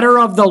the letter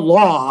of the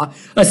law,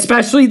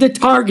 especially the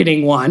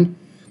targeting one,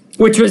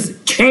 which was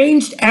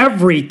changed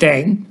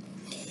everything.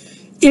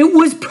 It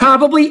was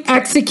probably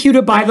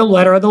executed by the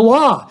letter of the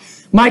law.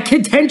 My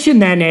contention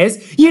then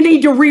is you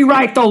need to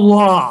rewrite the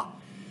law.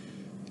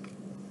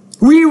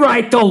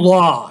 Rewrite the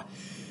law.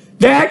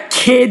 That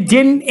kid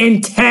didn't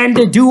intend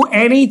to do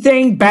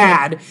anything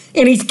bad,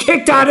 and he's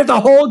kicked out of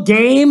the whole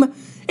game,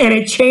 and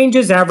it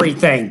changes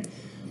everything.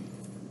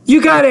 You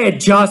got to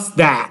adjust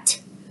that.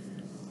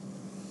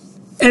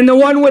 And the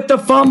one with the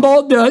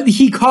fumble,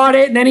 he caught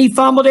it, and then he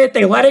fumbled it.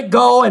 They let it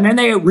go, and then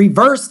they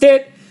reversed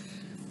it.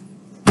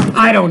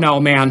 I don't know,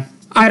 man.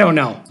 I don't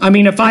know. I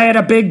mean, if I had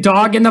a big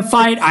dog in the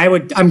fight,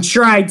 I'm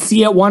sure I'd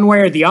see it one way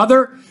or the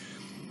other.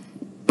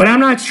 But I'm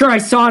not sure I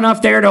saw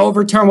enough there to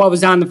overturn what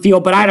was on the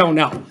field, but I don't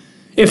know.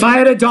 If I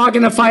had a dog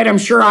in the fight, I'm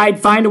sure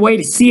I'd find a way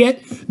to see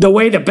it the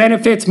way that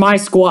benefits my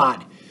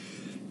squad.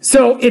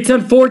 So it's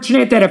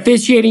unfortunate that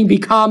officiating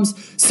becomes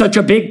such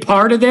a big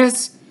part of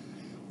this.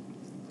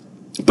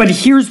 But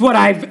here's what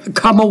I've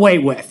come away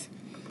with.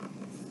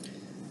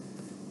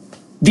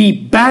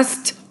 The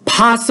best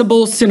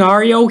possible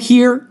scenario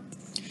here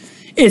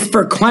is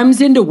for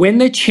Clemson to win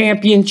the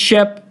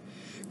championship,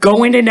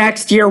 go into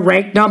next year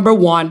ranked number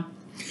 1,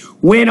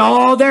 win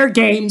all their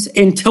games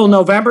until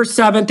November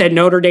 7th at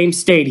Notre Dame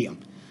Stadium.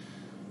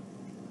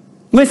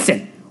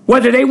 Listen,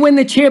 whether they win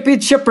the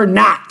championship or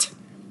not,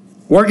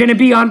 we're going to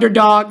be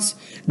underdogs.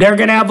 They're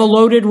going to have a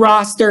loaded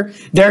roster.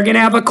 They're going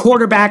to have a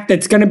quarterback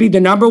that's going to be the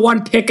number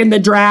 1 pick in the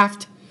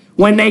draft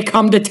when they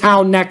come to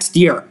town next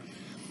year.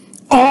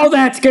 All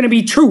that's going to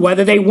be true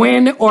whether they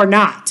win or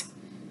not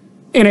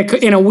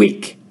in a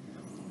week.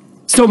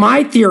 So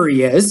my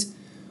theory is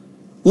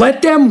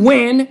let them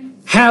win,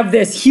 have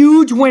this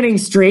huge winning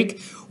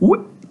streak.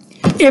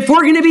 If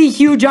we're going to be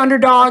huge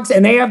underdogs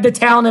and they have the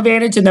talent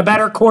advantage and the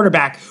better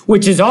quarterback,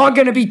 which is all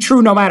going to be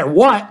true no matter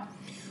what,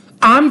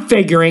 I'm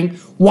figuring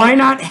why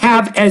not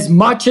have as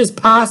much as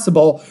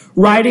possible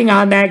riding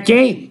on that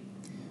game?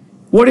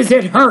 What does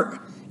it hurt?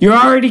 You're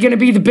already going to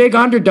be the big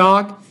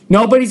underdog.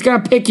 Nobody's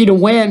going to pick you to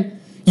win.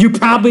 You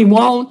probably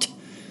won't.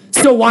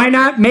 So why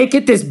not make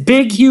it this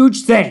big,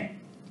 huge thing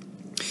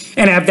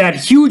and have that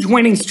huge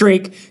winning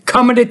streak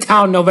coming to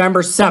town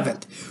November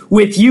 7th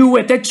with you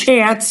with a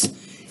chance,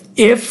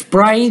 if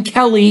Brian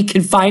Kelly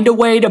can find a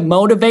way to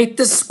motivate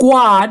the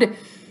squad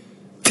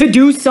to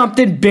do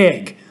something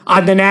big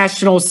on the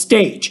national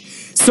stage.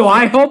 So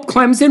I hope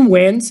Clemson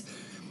wins.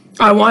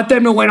 I want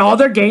them to win all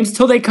their games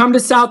till they come to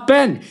South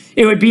Bend.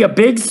 It would be a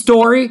big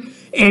story,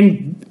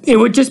 and it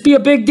would just be a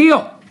big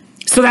deal.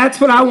 So that's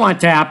what I want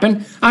to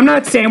happen. I'm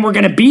not saying we're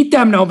going to beat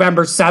them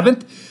November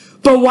 7th,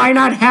 but why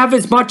not have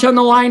as much on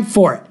the line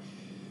for it?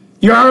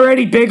 You're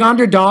already big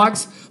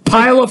underdogs.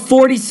 Pile a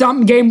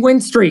 40-something game win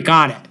streak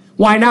on it.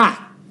 Why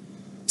not?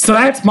 So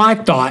that's my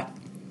thought.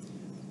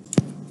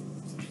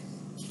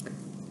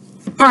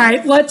 All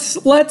right,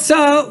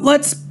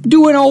 let's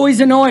do an always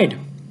annoyed.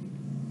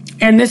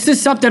 And this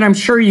is something I'm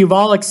sure you've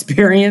all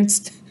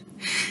experienced.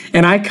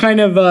 And I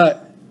kind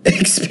of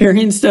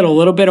experienced it a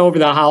little bit over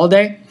the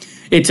holiday.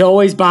 It's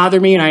always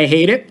bothered me and I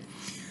hate it.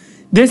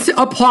 This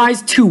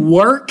applies to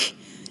work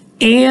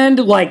and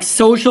like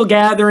social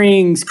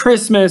gatherings,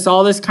 Christmas,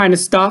 all this kind of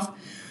stuff.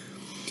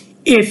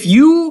 If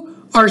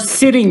you are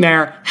sitting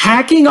there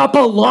hacking up a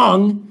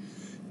lung,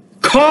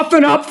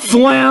 coughing up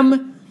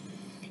phlegm,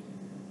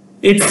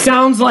 it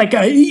sounds like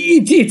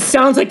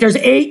there's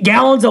 8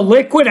 gallons of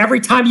liquid every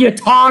time you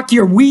talk.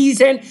 You're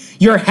wheezing.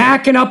 You're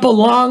hacking up a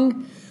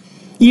lung.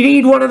 You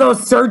need one of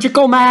those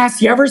surgical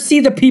masks. You ever see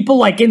the people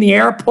like in the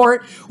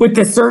airport with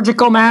the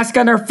surgical mask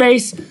on their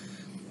face?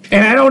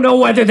 And I don't know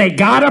whether they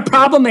got a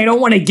problem they don't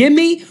want to give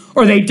me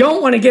or they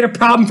don't want to get a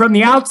problem from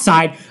the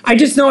outside. I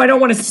just know I don't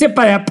want to sit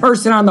by that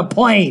person on the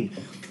plane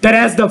that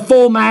has the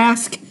full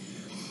mask.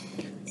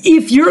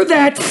 If you're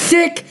that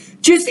sick,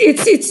 just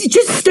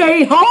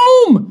stay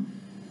home.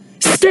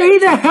 Stay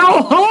the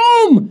hell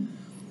home.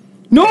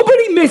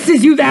 Nobody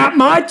misses you that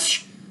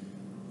much,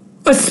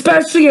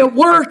 especially at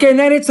work, and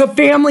then it's a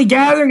family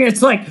gathering.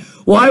 It's like,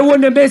 well, I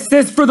wouldn't have missed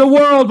this for the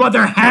world while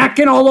they're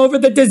hacking all over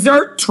the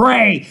dessert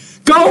tray.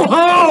 Go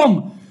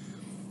home.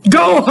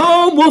 Go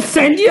home. We'll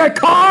send you a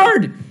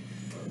card.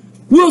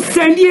 We'll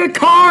send you a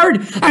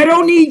card. I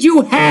don't need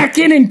you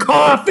hacking and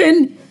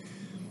coughing.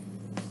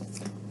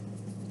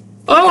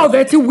 Oh,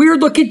 that's a weird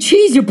looking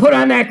cheese you put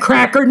on that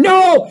cracker.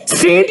 No,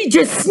 Sandy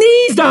just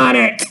sneezed on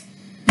it.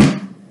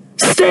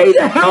 Stay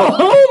the hell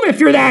home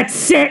if you're that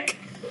sick.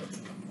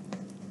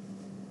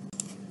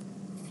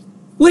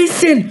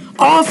 Listen,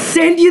 I'll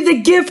send you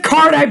the gift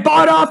card I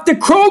bought off the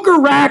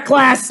Kroger rack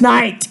last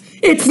night.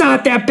 It's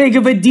not that big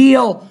of a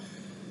deal.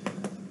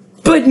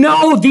 But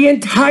no, the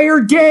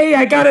entire day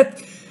I gotta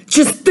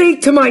just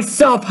think to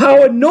myself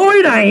how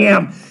annoyed I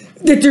am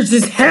that there's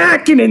this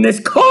hacking and this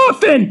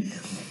coughing.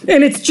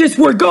 And it's just,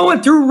 we're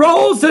going through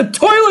rolls of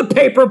toilet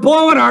paper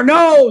blowing our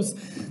nose.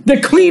 The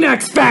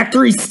Kleenex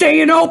factory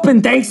staying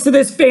open thanks to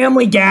this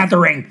family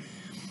gathering.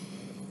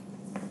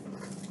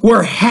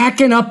 We're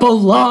hacking up a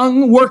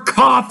lung. We're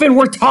coughing.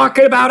 We're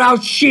talking about how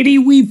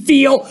shitty we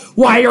feel.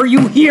 Why are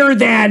you here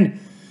then?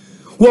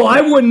 Well,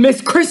 I wouldn't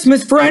miss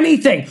Christmas for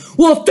anything.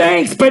 Well,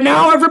 thanks, but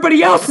now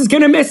everybody else is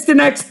going to miss the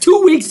next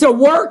 2 weeks of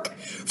work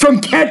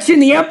from catching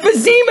the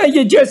emphysema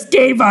you just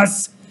gave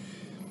us.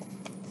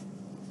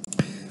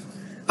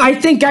 I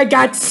think I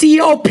got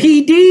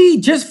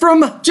COPD just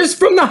from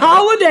the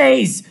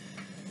holidays.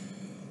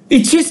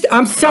 It's just,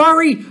 I'm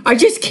sorry, I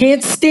just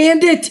can't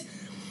stand it.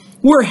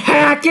 We're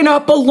hacking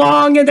up a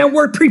lung and then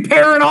we're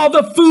preparing all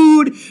the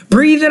food,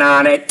 breathing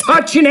on it,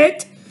 touching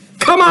it.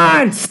 Come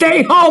on,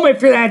 stay home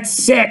if you're that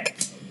sick.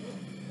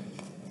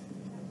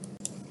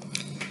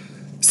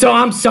 So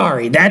I'm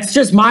sorry, that's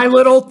just my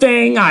little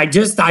thing. I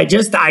just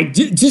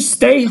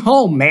stay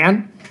home,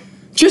 man.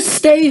 Just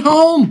stay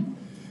home.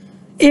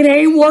 It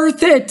ain't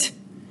worth it.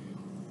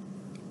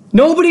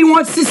 Nobody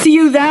wants to see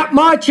you that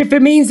much if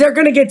it means they're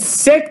going to get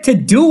sick to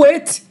do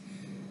it.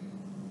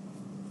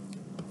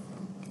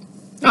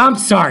 I'm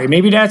sorry.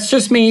 Maybe that's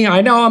just me.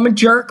 I know I'm a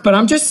jerk, but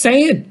I'm just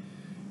saying.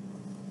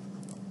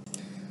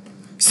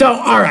 So,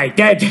 all right.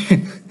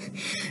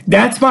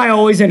 That's my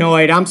always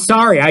annoyed. I'm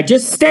sorry. I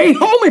just stay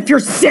home if you're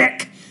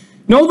sick.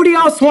 Nobody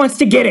else wants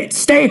to get it.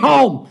 Stay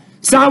home.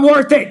 It's not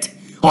worth it.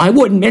 Oh, I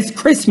wouldn't miss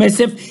Christmas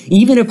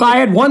even if I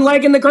had one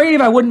leg in the grave,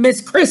 I wouldn't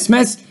miss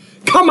Christmas.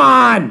 Come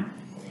on.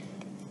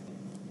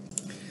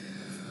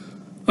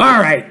 All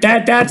right,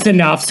 that's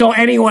enough. So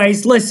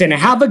anyways, listen,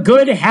 have a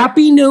good,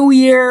 happy new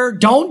year.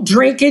 Don't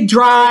drink and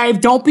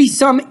drive. Don't be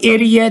some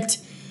idiot.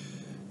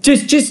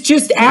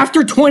 Just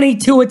after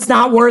 22, it's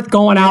not worth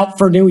going out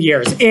for New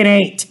Year's. It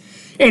ain't.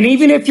 And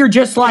even if you're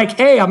just like,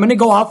 hey, I'm going to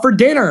go out for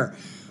dinner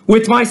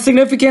with my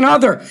significant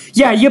other.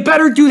 Yeah, you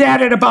better do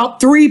that at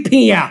about 3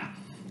 p.m.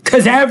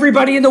 Because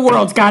everybody in the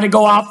world's got to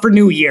go out for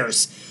New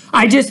Year's.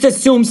 I just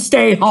assume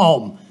stay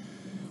home.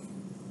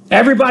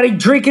 Everybody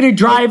drinking and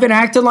driving,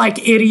 acting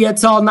like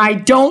idiots all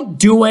night. Don't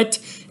do it.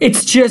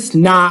 It's just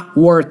not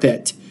worth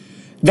it.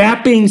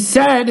 That being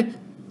said,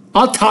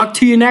 I'll talk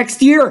to you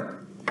next year.